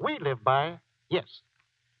principles we live by, yes.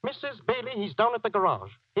 Mrs. Bailey, he's down at the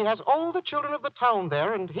garage. He has all the children of the town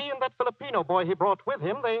there, and he and that Filipino boy he brought with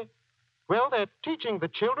him, they're teaching the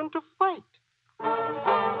children to fight.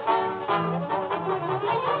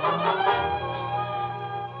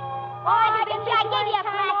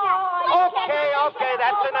 Okay,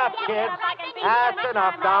 that's enough, kids. That's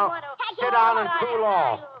enough. Now, sit down and cool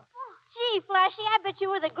off. Gee, Flashy, I bet you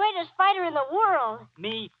were the greatest fighter in the world.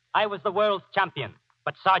 Me, I was the world's champion.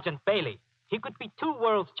 But Sergeant Bailey, he could be 2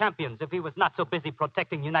 world's champions if he was not so busy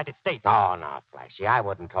protecting the United States. Oh, no, Flashy, I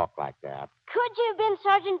wouldn't talk like that. Could you have been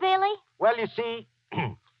Sergeant Bailey? Well, you see,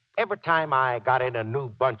 every time I got in a new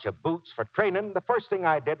bunch of boots for training, the first thing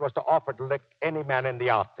I did was to offer to lick any man in the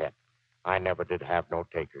outfit. I never did have no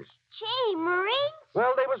takers. Gee, Marines?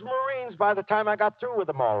 Well, they was Marines by the time I got through with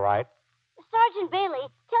them, all right. Sergeant Bailey,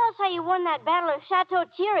 tell us how you won that battle of Chateau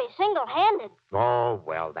Thierry single-handed. Oh,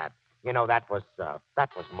 well, that was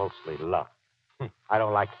mostly luck. I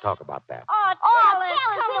don't like to talk about that. Oh, tell us.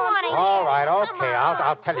 We want to hear. All right, okay,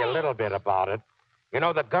 I'll tell you a little bit about it. You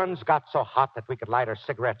know, the guns got so hot that we could light our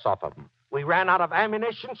cigarettes off of them. We ran out of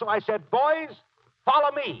ammunition, so I said, boys,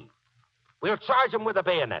 follow me. We'll charge them with the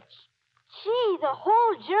bayonets. Gee, the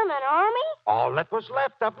whole German army? All that was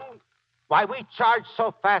left of them. Why, we charged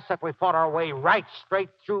so fast that we fought our way right straight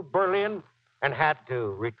through Berlin and had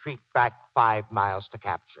to retreat back 5 miles to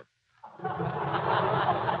capture.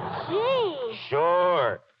 Gee.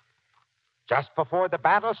 Sure. Just before the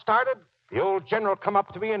battle started, the old general come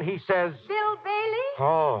up to me and he says... Bill Bailey?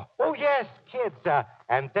 Oh, yes, kids.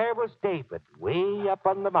 And there was David way up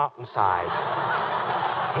on the mountainside.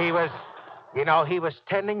 He was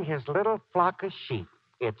tending his little flock of sheep.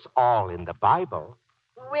 It's all in the Bible.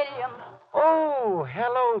 William. Oh,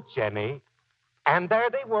 hello, Jenny. And there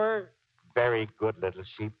they were. Very good little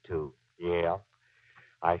sheep, too. Yeah.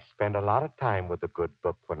 I spent a lot of time with a good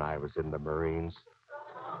book when I was in the Marines.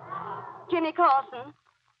 Jimmy Carson,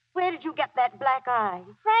 where did you get that black eye?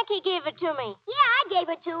 Frankie gave it to me. Yeah, I gave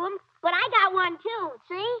it to him. But I got one, too.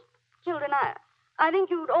 See? Children, I think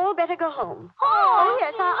you'd all better go home. Oh,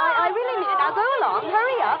 yes, I really mean it. Now go along.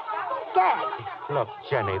 Hurry up. Gad. Look,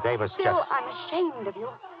 Jenny, they was Bill, just... I'm ashamed of you.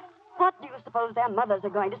 What do you suppose their mothers are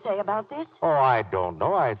going to say about this? Oh, I don't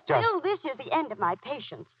know. I just... Bill, this is the end of my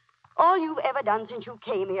patience. All you've ever done since you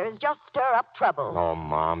came here is just stir up trouble. Oh,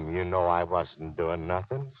 Mom, you know I wasn't doing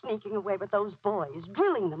nothing. Sneaking away with those boys,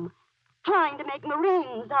 drilling them, trying to make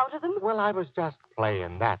Marines out of them. Well, I was just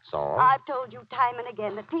playing, that's all. I've told you time and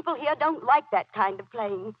again that people here don't like that kind of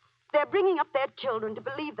playing. They're bringing up their children to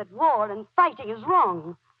believe that war and fighting is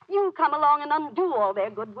wrong. You come along and undo all their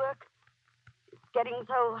good work. It's getting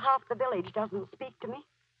so half the village doesn't speak to me.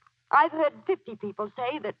 I've heard 50 people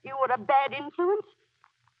say that you were a bad influence.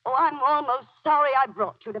 Oh, I'm almost sorry I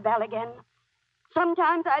brought you to Balagan.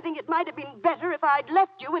 Sometimes I think it might have been better if I'd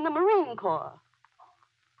left you in the Marine Corps.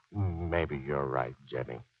 Maybe you're right,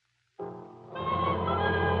 Jenny.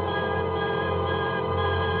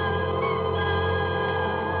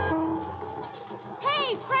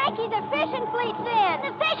 Hey, Frankie, the fishing fleet's in.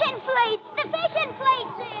 The fishing fleet's in.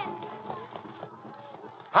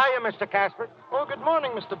 Hiya, Mr. Casper. Oh, good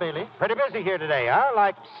morning, Mr. Bailey. Pretty busy here today, huh?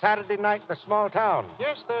 Like Saturday night in a small town.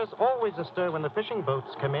 Yes, there's always a stir when the fishing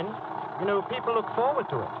boats come in. You know, people look forward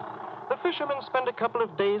to it. The fishermen spend a couple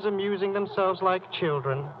of days amusing themselves like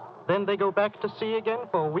children. Then they go back to sea again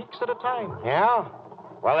for weeks at a time. Yeah?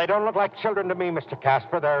 Well, they don't look like children to me, Mr.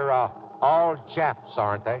 Casper. They're all Japs,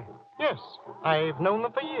 aren't they? Yes, I've known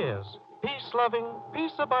them for years. Peace-loving,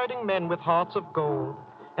 peace-abiding men with hearts of gold.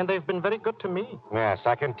 And they've been very good to me. Yes,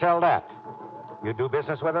 I can tell that. You do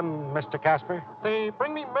business with them, Mr. Casper? They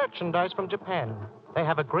bring me merchandise from Japan. They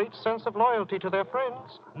have a great sense of loyalty to their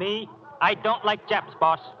friends. Me, I don't like Japs,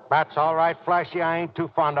 boss. That's all right, Flashy. I ain't too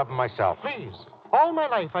fond of them myself. Please, all my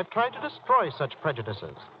life I've tried to destroy such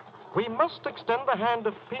prejudices. We must extend the hand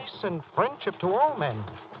of peace and friendship to all men.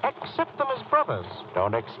 Accept them as brothers.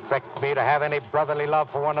 Don't expect me to have any brotherly love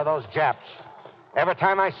for one of those Japs. Every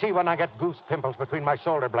time I see one, I get goose pimples between my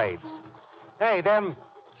shoulder blades. Hey, them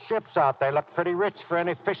ships out there look pretty rich for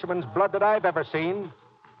any fisherman's blood that I've ever seen.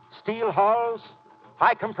 Steel hulls,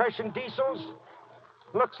 high-compression diesels.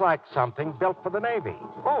 Looks like something built for the Navy.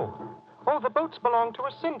 Oh, the boats belong to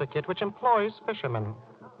a syndicate which employs fishermen.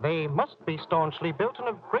 They must be staunchly built in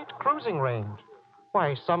a great cruising range.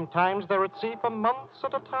 Why, sometimes they're at sea for months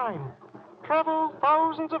at a time. Travel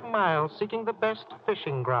thousands of miles seeking the best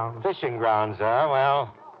fishing grounds. Fishing grounds, huh?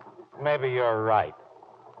 Well, maybe you're right.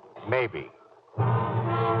 Maybe.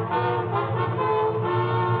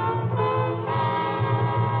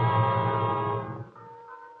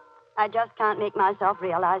 I just can't make myself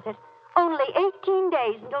realize it. Only 18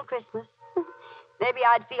 days until Christmas. Maybe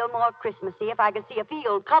I'd feel more Christmassy if I could see a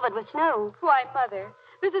field covered with snow. Why, Mother,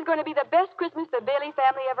 this is going to be the best Christmas the Bailey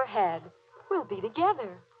family ever had. We'll be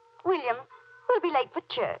together. William, we'll be late for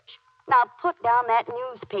church. Now put down that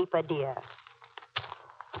newspaper, dear.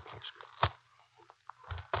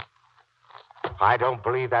 I don't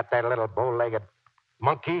believe that little bow-legged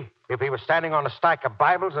monkey, if he was standing on a stack of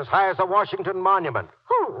Bibles as high as the Washington Monument.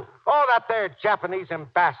 Who? Oh, that there Japanese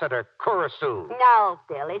ambassador, Kurosu. No,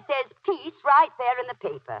 Bill, it says peace right there in the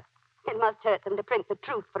paper. It must hurt them to print the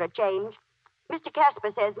truth for a change. Mr.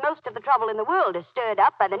 Casper says most of the trouble in the world is stirred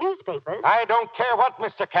up by the newspapers. I don't care what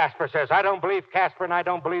Mr. Casper says. I don't believe Casper, and I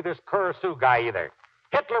don't believe this Kurosu guy either.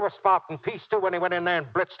 Hitler was spouting peace, too, when he went in there and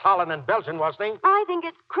blitzed Holland and Belgium, wasn't he? I think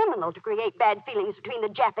it's criminal to create bad feelings between the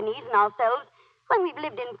Japanese and ourselves when we've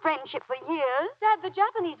lived in friendship for years. Dad, the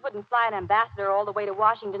Japanese wouldn't fly an ambassador all the way to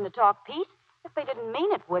Washington to talk peace if they didn't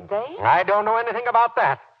mean it, would they? I don't know anything about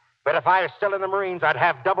that. But if I was still in the Marines, I'd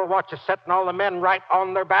have double watches setting all the men right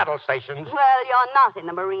on their battle stations. Well, you're not in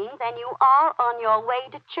the Marines, and you are on your way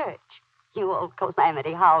to church. You old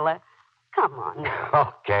calamity howler. Come on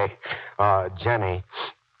now. Okay. Jenny,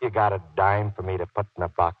 you got a dime for me to put in a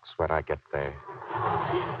box when I get there?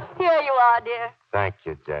 Here you are, dear. Thank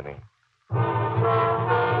you, Jenny. And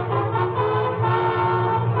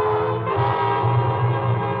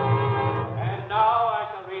now I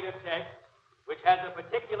shall read a text which has a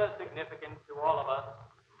particular significance to all of us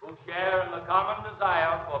who share in the common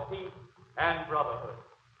desire for peace and brotherhood.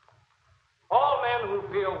 All men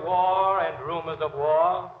who fear war and rumors of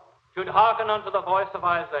war should hearken unto the voice of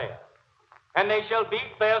Isaiah. And they shall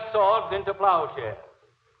beat their swords into plowshares,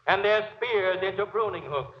 and their spears into pruning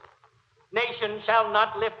hooks. Nation shall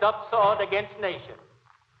not lift up sword against nation,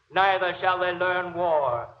 neither shall they learn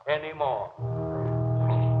war any more.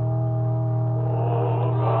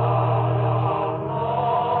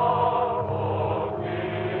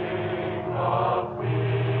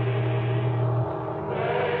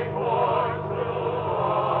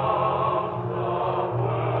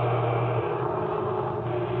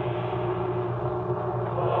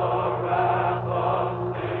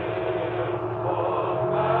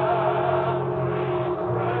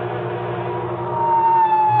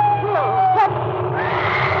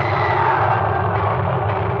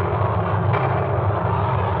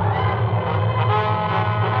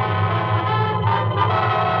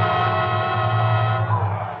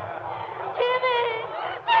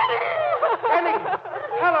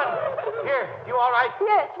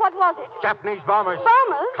 Japanese bombers.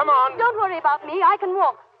 Bombers? Come on. Don't worry about me. I can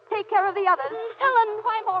walk. Take care of the others. Helen,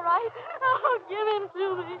 I'm all right. Oh, give him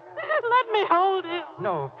to me. Let me hold him.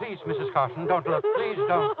 No, please, Mrs. Carson, don't look. Please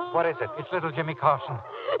don't. What is it? It's little Jimmy Carson.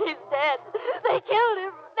 He's dead. They killed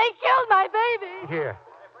him. They killed my baby. Here,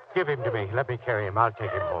 give him to me. Let me carry him. I'll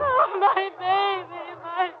take him home. Oh, my baby,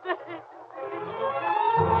 my baby.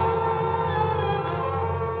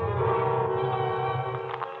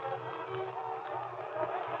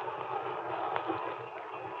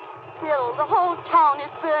 Bill, the whole town is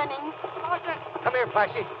burning. Come here,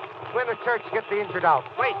 Flashy. Go in the church, get the injured out.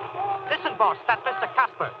 Wait. Listen, boss. That's Mr.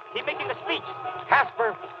 Casper. He's making a speech.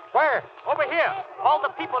 Casper? Where? Over here. All the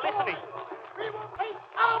people listening. We will place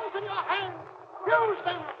arms in your hands. Use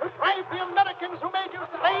them to drive the Americans who made you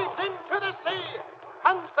slaves into the sea.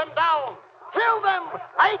 Hunt them down. Kill them.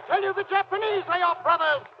 I tell you, the Japanese are your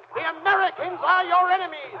brothers. The Americans are your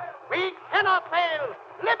enemies. We cannot fail.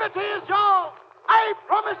 Liberty is yours. I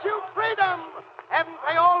promise you freedom. Haven't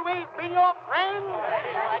I always been your friend?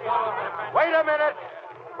 Wait a minute.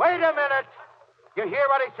 Wait a minute. You hear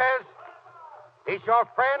what he says? He's your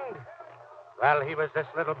friend? Well, he was this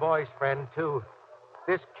little boy's friend, too.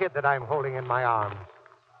 This kid that I'm holding in my arms.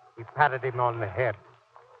 He patted him on the head.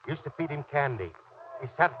 Used to feed him candy. He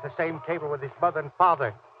sat at the same table with his mother and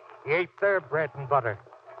father. He ate their bread and butter.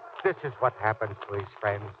 This is what happens to his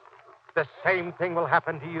friends. The same thing will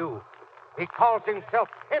happen to you. He calls himself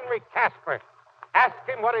Henry Casper. Ask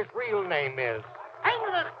him what his real name is.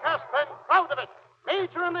 Henry Casper, and proud of it.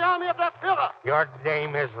 Major in the Army of the Führer. Your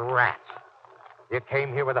name is Rat. You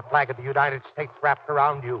came here with the flag of the United States wrapped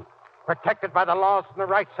around you, protected by the laws and the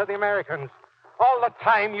rights of the Americans. All the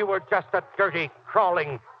time you were just a dirty,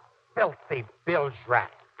 crawling, filthy bilge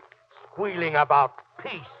rat, squealing about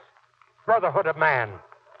peace, brotherhood of man.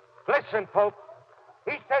 Listen, folks.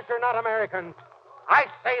 He says you're not Americans. I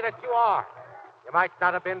say that you are. You might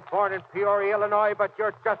not have been born in Peoria, Illinois, but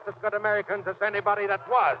you're just as good Americans as anybody that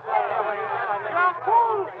was. You're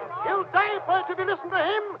fools. You'll die for it if you listen to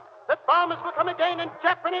him. The bombers will come again, and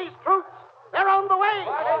Japanese troops, they're on the way.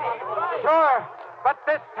 Sure, but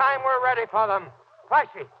this time we're ready for them.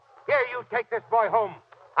 Flashy, here, you take this boy home.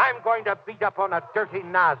 I'm going to beat up on a dirty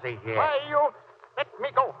Nazi here. Why, you... Let me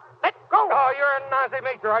go. Let go. Oh, you're a Nazi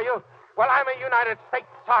major, are you? Well, I'm a United States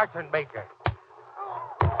Sergeant Major.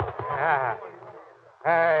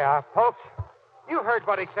 Hey, folks, you heard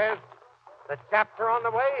what he says. The Japs are on the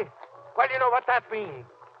way. Well, you know what that means.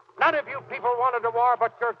 None of you people wanted a war,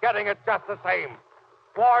 but you're getting it just the same.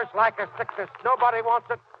 War's like a sickness. Nobody wants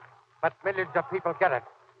it, but millions of people get it.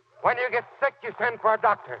 When you get sick, you send for a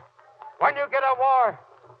doctor. When you get a war,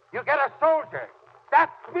 you get a soldier.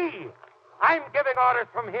 That's me. I'm giving orders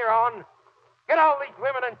from here on. Get all these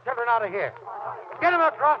women and children out of here. Get them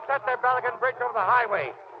across that there Balagan Bridge over the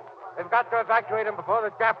highway. They've got to evacuate them before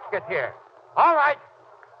the Japs get here. All right.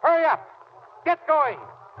 Hurry up. Get going.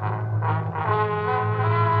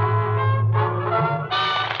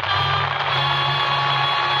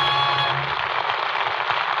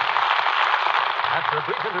 After a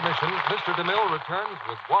brief intermission, Mr. DeMille returns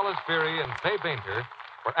with Wallace Beery and Fay Bainter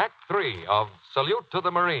for Act 3 of Salute to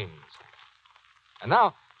the Marines. And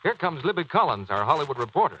now, here comes Libby Collins, our Hollywood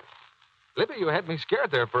reporter. Libby, you had me scared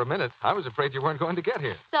there for a minute. I was afraid you weren't going to get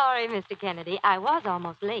here. Sorry, Mr. Kennedy. I was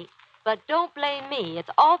almost late. But don't blame me. It's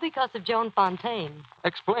all because of Joan Fontaine.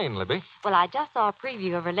 Explain, Libby. Well, I just saw a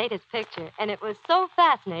preview of her latest picture, and it was so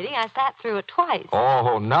fascinating I sat through it twice.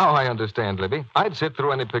 Oh, now I understand, Libby. I'd sit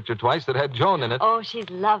through any picture twice that had Joan in it. Oh, she's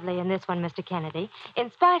lovely in this one, Mr. Kennedy. In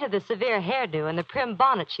spite of the severe hairdo and the prim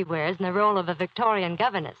bonnet she wears in the role of a Victorian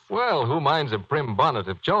governess. Well, who minds a prim bonnet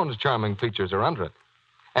if Joan's charming features are under it?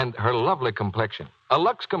 And her lovely complexion. A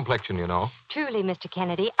Lux complexion, you know. Truly, Mr.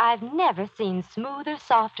 Kennedy, I've never seen smoother,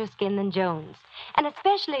 softer skin than Joan's. And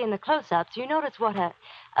especially in the close-ups, you notice what a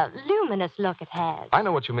luminous look it has. I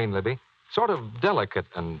know what you mean, Libby. Sort of delicate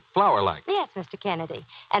and flower-like. Yes, Mr. Kennedy.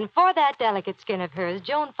 And for that delicate skin of hers,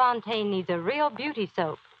 Joan Fontaine needs a real beauty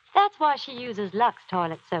soap. That's why she uses Lux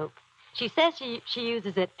toilet soap. She says she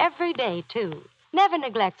uses it every day, too. Never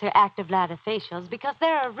neglects her active lather facials because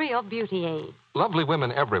they're a real beauty aid. Lovely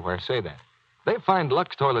women everywhere say that. They find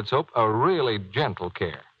Lux toilet soap a really gentle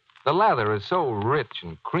care. The lather is so rich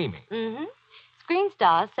and creamy. Mm-hmm. Screen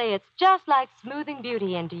stars say it's just like smoothing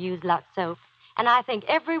beauty in to use Lux soap. And I think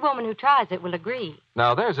every woman who tries it will agree.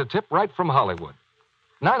 Now, there's a tip right from Hollywood.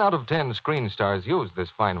 9 out of 10 screen stars use this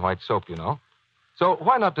fine white soap, you know. So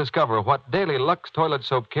why not discover what daily Lux toilet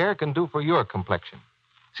soap care can do for your complexion?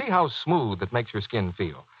 See how smooth it makes your skin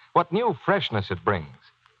feel, what new freshness it brings.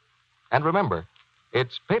 And remember,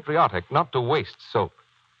 it's patriotic not to waste soap.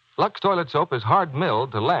 Lux toilet soap is hard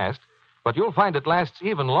milled to last, but you'll find it lasts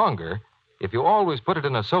even longer if you always put it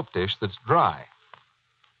in a soap dish that's dry.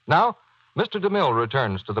 Now, Mr. DeMille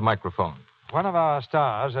returns to the microphone. One of our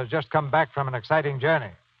stars has just come back from an exciting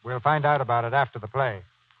journey. We'll find out about it after the play.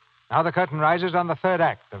 Now the curtain rises on the third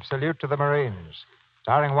act of Salute to the Marines,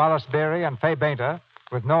 starring Wallace Beery and Fay Bainter,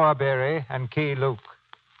 with Noah Beery and Key Luke.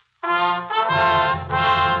 The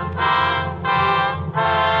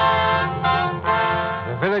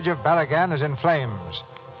village of Balagan is in flames,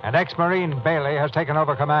 and ex-Marine Bailey has taken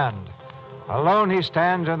over command. Alone he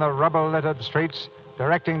stands in the rubble-littered streets,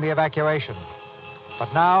 directing the evacuation.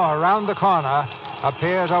 But now, around the corner,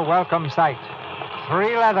 appears a welcome sight. 3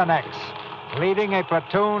 leathernecks, leading a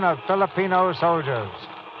platoon of Filipino soldiers.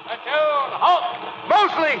 Platoon, halt!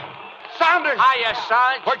 Mosley! Saunders! Hiya,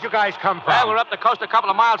 Sarge. Where'd you guys come from? Well, we're up the coast a couple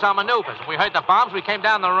of miles on maneuvers. We heard the bombs. We came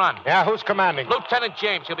down the run. Yeah, who's commanding? Lieutenant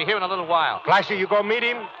James. He'll be here in a little while. Flashy, you go meet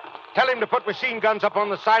him. Tell him to put machine guns up on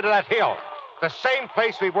the side of that hill. The same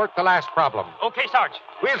place we worked the last problem. Okay, Sarge.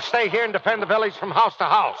 We'll stay here and defend the village from house to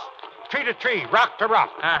house. Tree to tree, rock to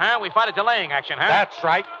rock. Uh-huh. We fight a delaying action, huh? That's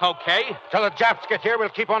right. Okay. Till the Japs get here, we'll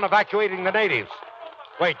keep on evacuating the natives.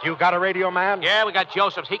 Wait, you got a radio man? Yeah, we got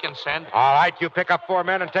Joseph's. He can send. All right, you pick up 4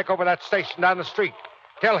 men and take over that station down the street.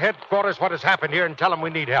 Tell headquarters what has happened here and tell them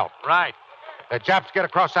we need help. Right. The Japs get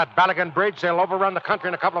across that Balagan Bridge, they'll overrun the country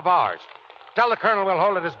in a couple of hours. Tell the colonel we'll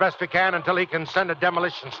hold it as best we can until he can send a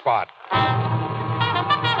demolition squad.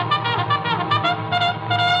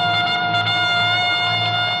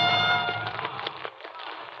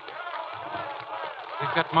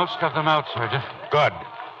 We've got most of them out, Sergeant. Good.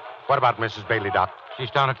 What about Mrs. Bailey, Doc?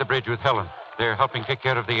 She's down at the bridge with Helen. They're helping take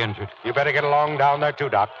care of the injured. You better get along down there, too,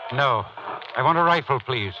 Doc. No. I want a rifle,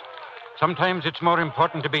 please. Sometimes it's more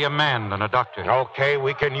important to be a man than a doctor. Okay,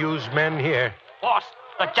 we can use men here. Boss,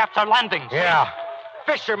 the Japs are landing. Yeah.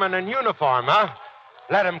 Fishermen in uniform, huh?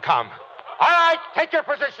 Let them come. All right, take your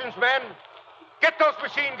positions, men. Get those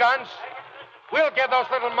machine guns. We'll give those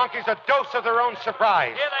little monkeys a dose of their own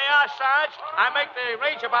surprise. Here they are, Sarge. I make the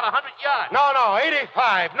range about 100 yards. No,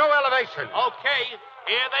 85. No elevation. Okay,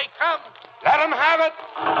 here they come. Let them have it.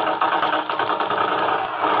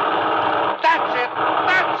 That's it.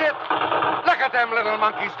 That's it. Look at them little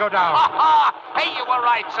monkeys go down. Ha! Hey, you were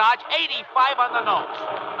right, Sarge. 85 on the nose.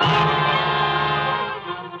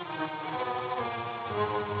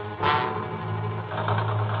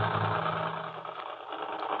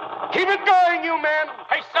 Keep it going, you men.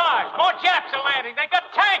 Hey, Sarge, more Japs are landing. They got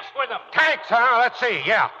tanks with them. Tanks, huh? Let's see.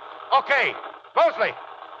 Yeah. Okay. Mosley,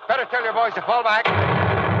 better tell your boys to fall back.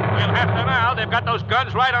 We'll have to now. They've got those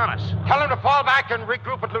guns right on us. Tell them to fall back and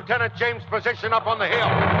regroup at Lieutenant James' position up on the hill.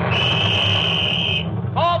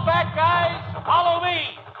 Fall back, guys. Follow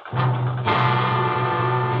me.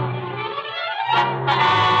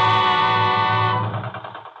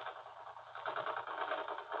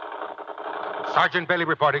 Sergeant Bailey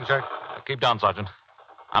reporting, sir. Keep down, Sergeant.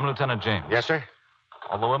 I'm Lieutenant James. Yes, sir?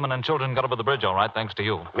 All the women and children got over the bridge all right, thanks to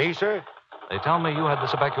you. Me, sir? They tell me you had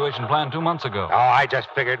this evacuation plan 2 months ago. Oh, I just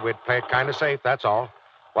figured we'd play it kind of safe, that's all.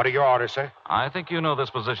 What are your orders, sir? I think you know this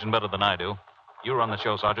position better than I do. You run the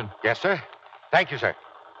show, Sergeant. Yes, sir. Thank you, sir.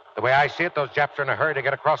 The way I see it, those Japs are in a hurry to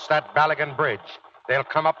get across that Balagan Bridge. They'll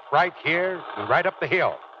come up right here and right up the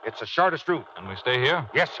hill. It's the shortest route. And we stay here?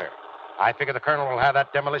 Yes, sir. I figure the colonel will have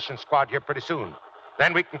that demolition squad here pretty soon.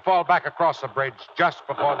 Then we can fall back across the bridge just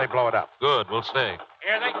before they blow it up. Good, we'll stay.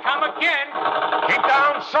 Here they come again. Keep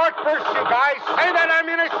down, short bursts, you guys. Save that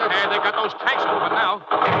ammunition. Hey, they got those tanks moving now.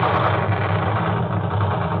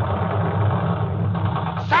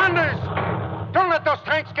 Saunders! Don't let those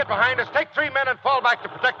tanks get behind us. Take 3 men and fall back to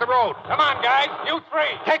protect the road. Come on, guys. You 3.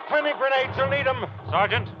 Take plenty of grenades. You'll need them.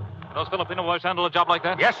 Sergeant, those Filipino boys handle a job like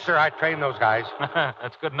that? Yes, sir. I trained those guys.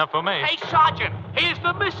 That's good enough for me. Hey, Sergeant, here's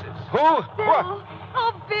the missus. Who? Bill. What?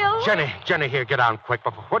 Oh, Bill. Jenny, here, get down quick.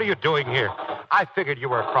 What are you doing here? I figured you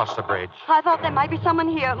were across the bridge. I thought there might be someone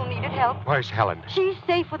here who needed help. Where's Helen? She's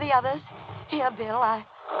safe with the others. Here, Bill, I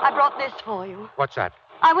brought this for you. What's that?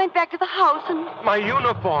 I went back to the house and My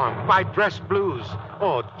uniform. My dress blues.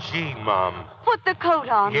 Oh, gee, Mom. put the coat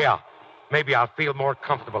on. Yeah. Maybe I'll feel more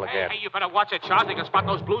comfortable again. Hey, you better watch it, Charles. They can spot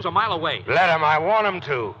those blues a mile away. Let him. I want him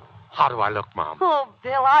to. How do I look, Mom? Oh,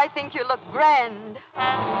 Bill, I think you look grand.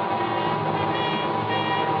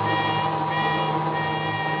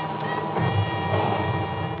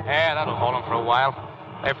 Yeah, that'll hold them for a while.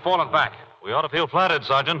 They've fallen back. We ought to feel flattered,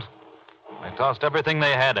 Sergeant. They tossed everything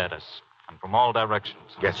they had at us, and from all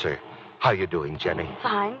directions. Yes, sir. How you doing, Jenny?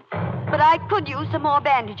 Fine. But I could use some more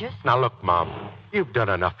bandages. Now, look, Mom. You've done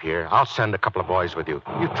enough here. I'll send a couple of boys with you.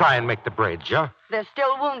 You try and make the bridge, huh? They're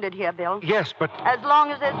still wounded here, Bill. Yes, but... As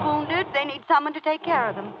long as there's wounded, they need someone to take care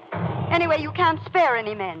of them. Anyway, you can't spare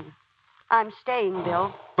any men. I'm staying,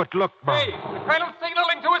 Bill. But look, Mom. Hey, the colonel's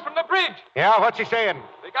signaling to us from the bridge. Yeah, what's he saying?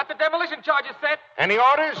 They got the demolition charges set. Any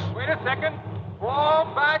orders? Wait a second.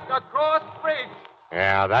 Fall back across bridge.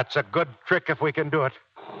 Yeah, that's a good trick if we can do it.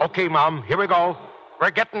 Okay, Mom, here we go.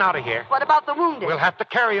 We're getting out of here. What about the wounded? We'll have to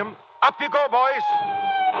carry him. Up you go, boys.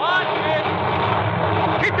 Watch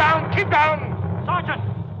it. Keep down, keep down. Sergeant,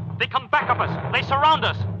 they come back of us. They surround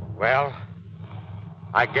us. Well,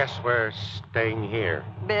 I guess we're staying here.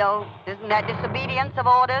 Bill, isn't that disobedience of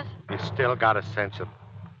orders? You still got a sense of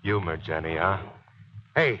humor, Jenny, huh?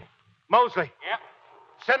 Hey, Mosley. Yeah?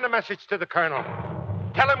 Send a message to the colonel.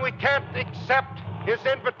 Tell him we can't accept his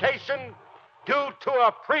invitation due to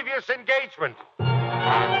a previous engagement.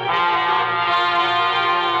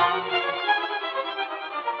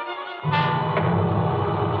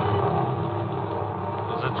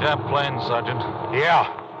 There's a Jap plane, Sergeant. Yeah.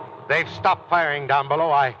 They've stopped firing down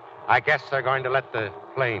below. I guess they're going to let the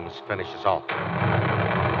planes finish us off.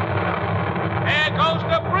 There goes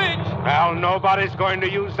the bridge. Well, nobody's going to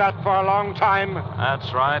use that for a long time.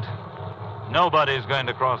 That's right. Nobody's going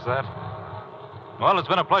to cross that. Well, it's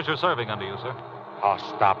been a pleasure serving under you, sir. Oh,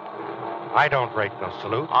 stop. I don't rate no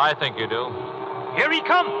salute. I think you do. Here he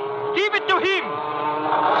comes. Give it to him.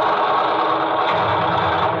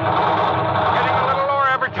 Getting a little lower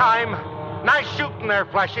every time. Nice shooting there,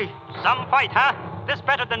 Fleshy. Some fight, huh? This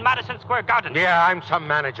better than Madison Square Garden. Yeah, I'm some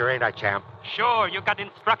manager, ain't I, champ? Sure, you got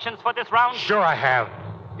instructions for this round? Sure I have.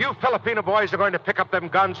 You Filipino boys are going to pick up them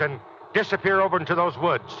guns and disappear over into those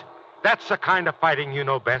woods. That's the kind of fighting you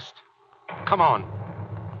know best. Come on.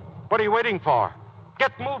 What are you waiting for?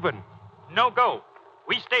 Get moving. No go.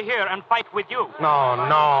 We stay here and fight with you.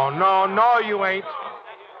 No, you ain't.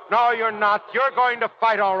 No, you're not. You're going to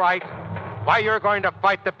fight, all right. Why, you're going to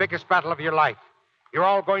fight the biggest battle of your life. You're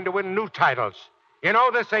all going to win new titles. You know,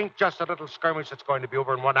 this ain't just a little skirmish that's going to be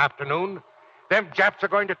over in one afternoon. Them Japs are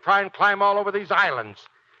going to try and climb all over these islands.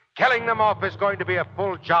 Killing them off is going to be a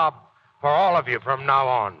full job for all of you from now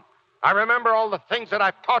on. I remember all the things that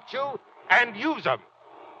I've taught you and use them.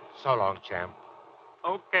 So long, champ.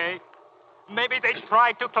 Okay. Maybe they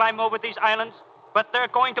tried to climb over these islands, but there are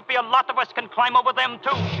going to be a lot of us can climb over them,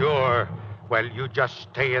 too. Sure. Well, you just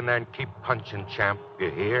stay in there and keep punching, champ. You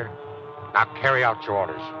hear? Now carry out your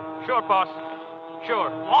orders. Sure, boss. Sure.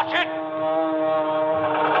 Watch it!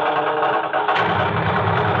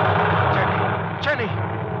 Jenny!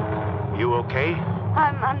 You okay?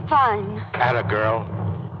 I'm fine. Atta girl.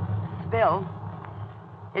 Bill,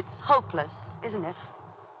 it's hopeless, isn't it?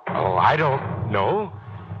 Oh, I don't know.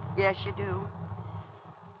 Yes, you do.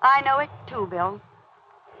 I know it too, Bill.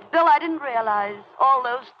 Bill, I didn't realize all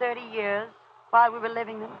those 30 years while we were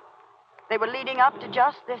living them, they were leading up to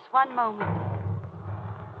just this one moment.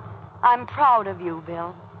 I'm proud of you,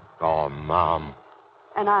 Bill. Oh, Mom.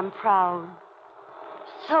 And I'm proud,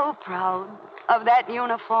 so proud of that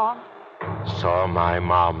uniform. So am I,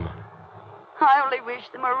 Mom. I only wish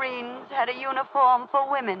the Marines had a uniform for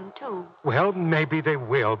women, too. Well, maybe they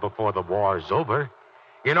will before the war's over.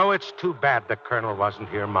 You know, it's too bad the colonel wasn't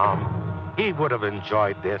here, Mom. He would have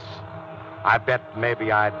enjoyed this. I bet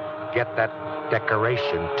maybe I'd get that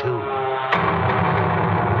decoration, too.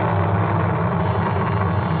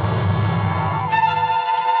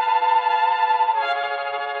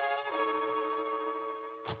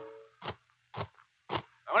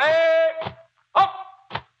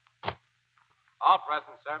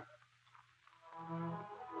 Present, sir.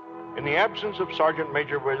 In the absence of Sergeant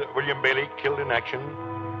Major William Bailey, killed in action,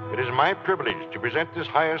 it is my privilege to present this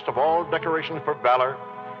highest of all decorations for valor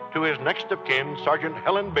to his next of kin, Sergeant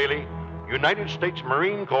Helen Bailey, United States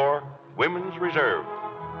Marine Corps, Women's Reserve.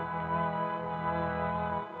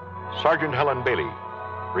 Sergeant Helen Bailey,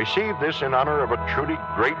 receive this in honor of a truly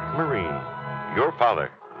great Marine, your father,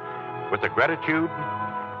 with the gratitude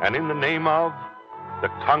and in the name of the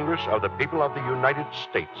Congress of the People of the United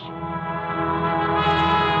States.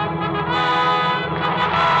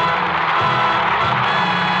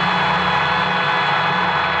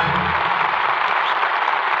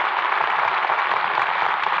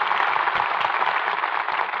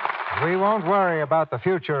 We won't worry about the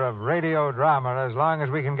future of radio drama as long as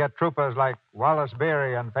we can get troopers like Wallace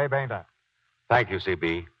Beery and Fay Bainter. Thank you,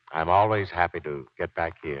 C.B. I'm always happy to get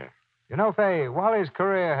back here. You know, Fay, Wally's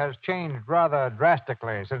career has changed rather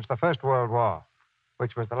drastically since the First World War,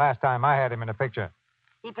 which was the last time I had him in a picture.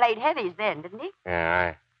 He played heavies then, didn't he? Yeah,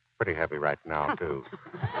 I'm pretty heavy right now, too.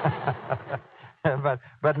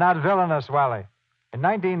 but not villainous, Wally. In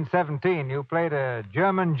 1917, you played a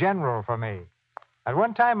German general for me. At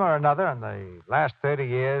one time or another in the last 30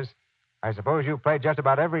 years, I suppose you played just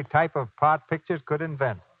about every type of part pictures could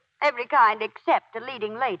invent. Every kind except a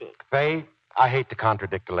leading lady. Fay, I hate to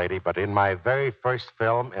contradict a lady, but in my very first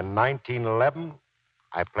film in 1911,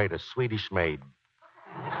 I played a Swedish maid.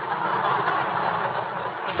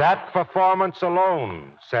 That performance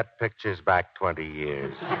alone set pictures back 20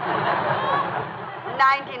 years.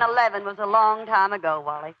 1911 was a long time ago,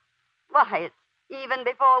 Wally. Why, it's even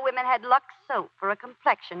before women had Lux soap for a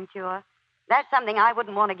complexion cure. That's something I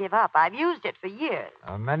wouldn't want to give up. I've used it for years.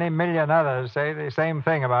 Many million others say the same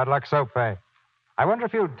thing about Lux soap, Fay. I wonder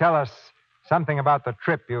if you'd tell us something about the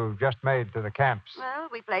trip you just made to the camps. Well,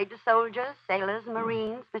 we played to soldiers, sailors,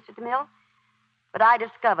 Marines, Mr. DeMille. But I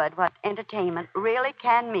discovered what entertainment really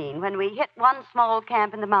can mean when we hit one small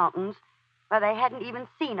camp in the mountains where they hadn't even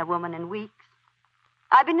seen a woman in weeks.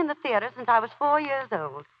 I've been in the theater since I was 4 years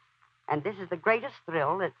old, and this is the greatest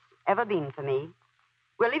thrill that's ever been for me.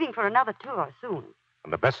 We're leaving for another tour soon.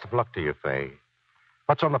 And the best of luck to you, Fay.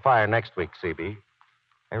 What's on the fire next week, C.B.?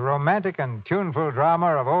 A romantic and tuneful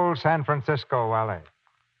drama of old San Francisco, Wally.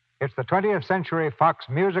 It's the 20th Century Fox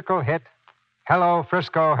musical hit, Hello,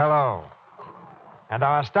 Frisco, Hello. And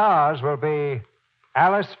our stars will be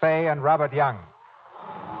Alice Faye and Robert Young.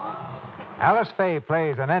 Alice Faye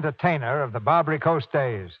plays an entertainer of the Barbary Coast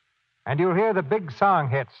days, and you'll hear the big song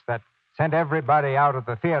hits that sent everybody out of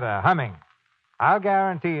the theater humming. I'll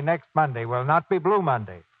guarantee next Monday will not be Blue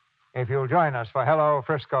Monday if you'll join us for Hello,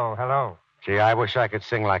 Frisco, Hello. Gee, I wish I could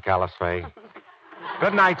sing like Alice Faye.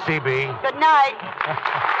 Good night, C.B. Good night.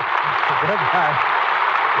 Good night.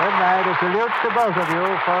 Good night. A salute to both of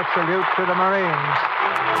you for Salute to the Marines.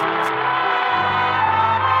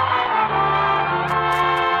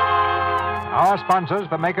 Our sponsors,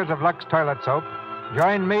 the makers of Lux Toilet Soap,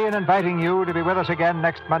 join me in inviting you to be with us again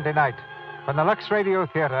next Monday night when the Lux Radio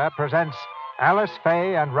Theater presents Alice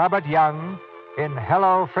Faye and Robert Young in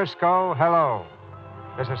Hello, Frisco, Hello.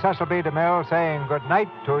 This is Cecil B. DeMille saying good night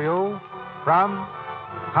to you from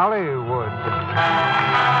Hollywood.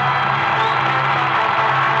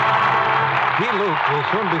 Key Luke will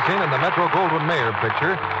soon be seen in the Metro-Goldwyn-Mayer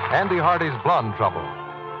picture, Andy Hardy's Blonde Trouble.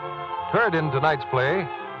 Heard in tonight's play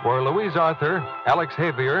were Louise Arthur, Alex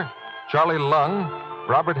Havier, Charlie Lung,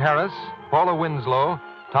 Robert Harris, Paula Winslow,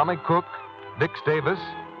 Tommy Cook, Dix Davis,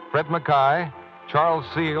 Fred Mackay, Charles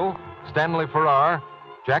Seal, Stanley Farrar,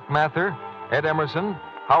 Jack Mather, Ed Emerson,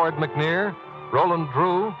 Howard McNear, Roland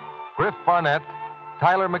Drew, Griff Barnett,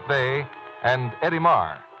 Tyler McVeigh, and Eddie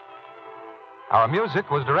Marr. Our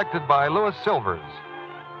music was directed by Louis Silvers.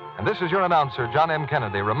 And this is your announcer, John M.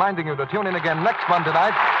 Kennedy, reminding you to tune in again next Monday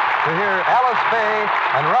night to hear Alice Faye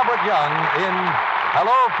and Robert Young in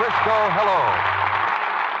Hello, Frisco, Hello.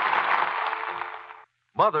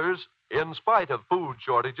 Mothers, in spite of food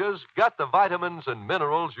shortages, get the vitamins and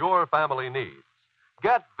minerals your family needs.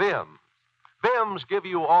 Get Vims. Vims give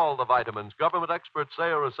you all the vitamins government experts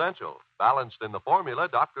say are essential, balanced in the formula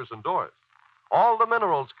doctors endorse. All the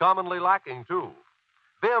minerals commonly lacking, too.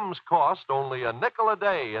 Vims cost only a nickel a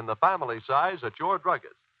day in the family size at your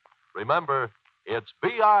druggist. Remember, it's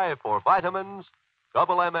BI for vitamins,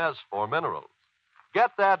 double MS for minerals.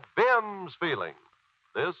 Get that Vims feeling.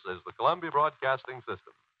 This is the Columbia Broadcasting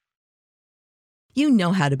System. You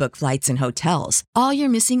know how to book flights and hotels. All you're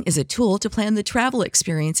missing is a tool to plan the travel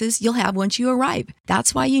experiences you'll have once you arrive.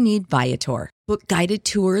 That's why you need Viator. Book guided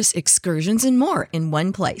tours, excursions, and more in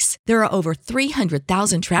one place. There are over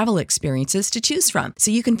 300,000 travel experiences to choose from, so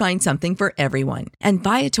you can find something for everyone. And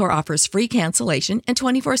Viator offers free cancellation and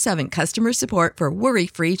 24/7 customer support for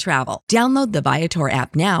worry-free travel. Download the Viator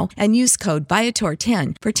app now and use code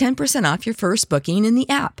Viator10 for 10% off your first booking in the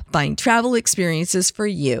app. Find travel experiences for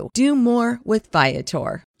you. Do more with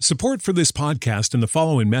Viator. Support for this podcast and the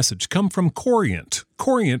following message come from Corient.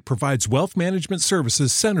 Corient provides wealth management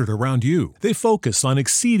services centered around you. They focus on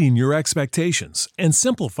exceeding your expectations and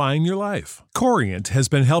simplifying your life. Corient has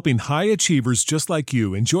been helping high achievers just like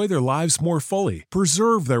you enjoy their lives more fully,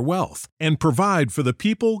 preserve their wealth, and provide for the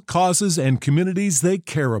people, causes, and communities they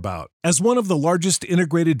care about. As one of the largest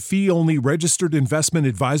integrated fee-only registered investment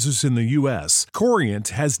advisors in the U.S., Corient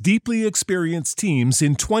has deeply experienced teams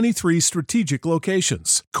in 23 strategic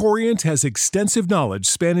locations. Corient has extensive knowledge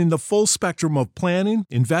spanning the full spectrum of planning,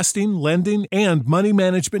 investing, lending, and money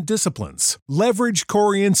management disciplines. Leverage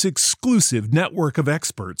Corient's exclusive network of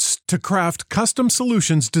experts to craft custom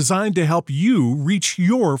solutions designed to help you reach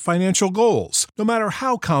your financial goals, no matter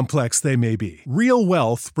how complex they may be. Real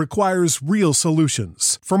wealth requires real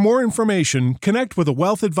solutions. For more information, connect with a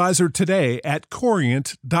wealth advisor today at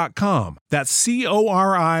Corient.com. That's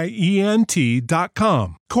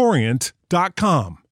Corient.com. Corient.com.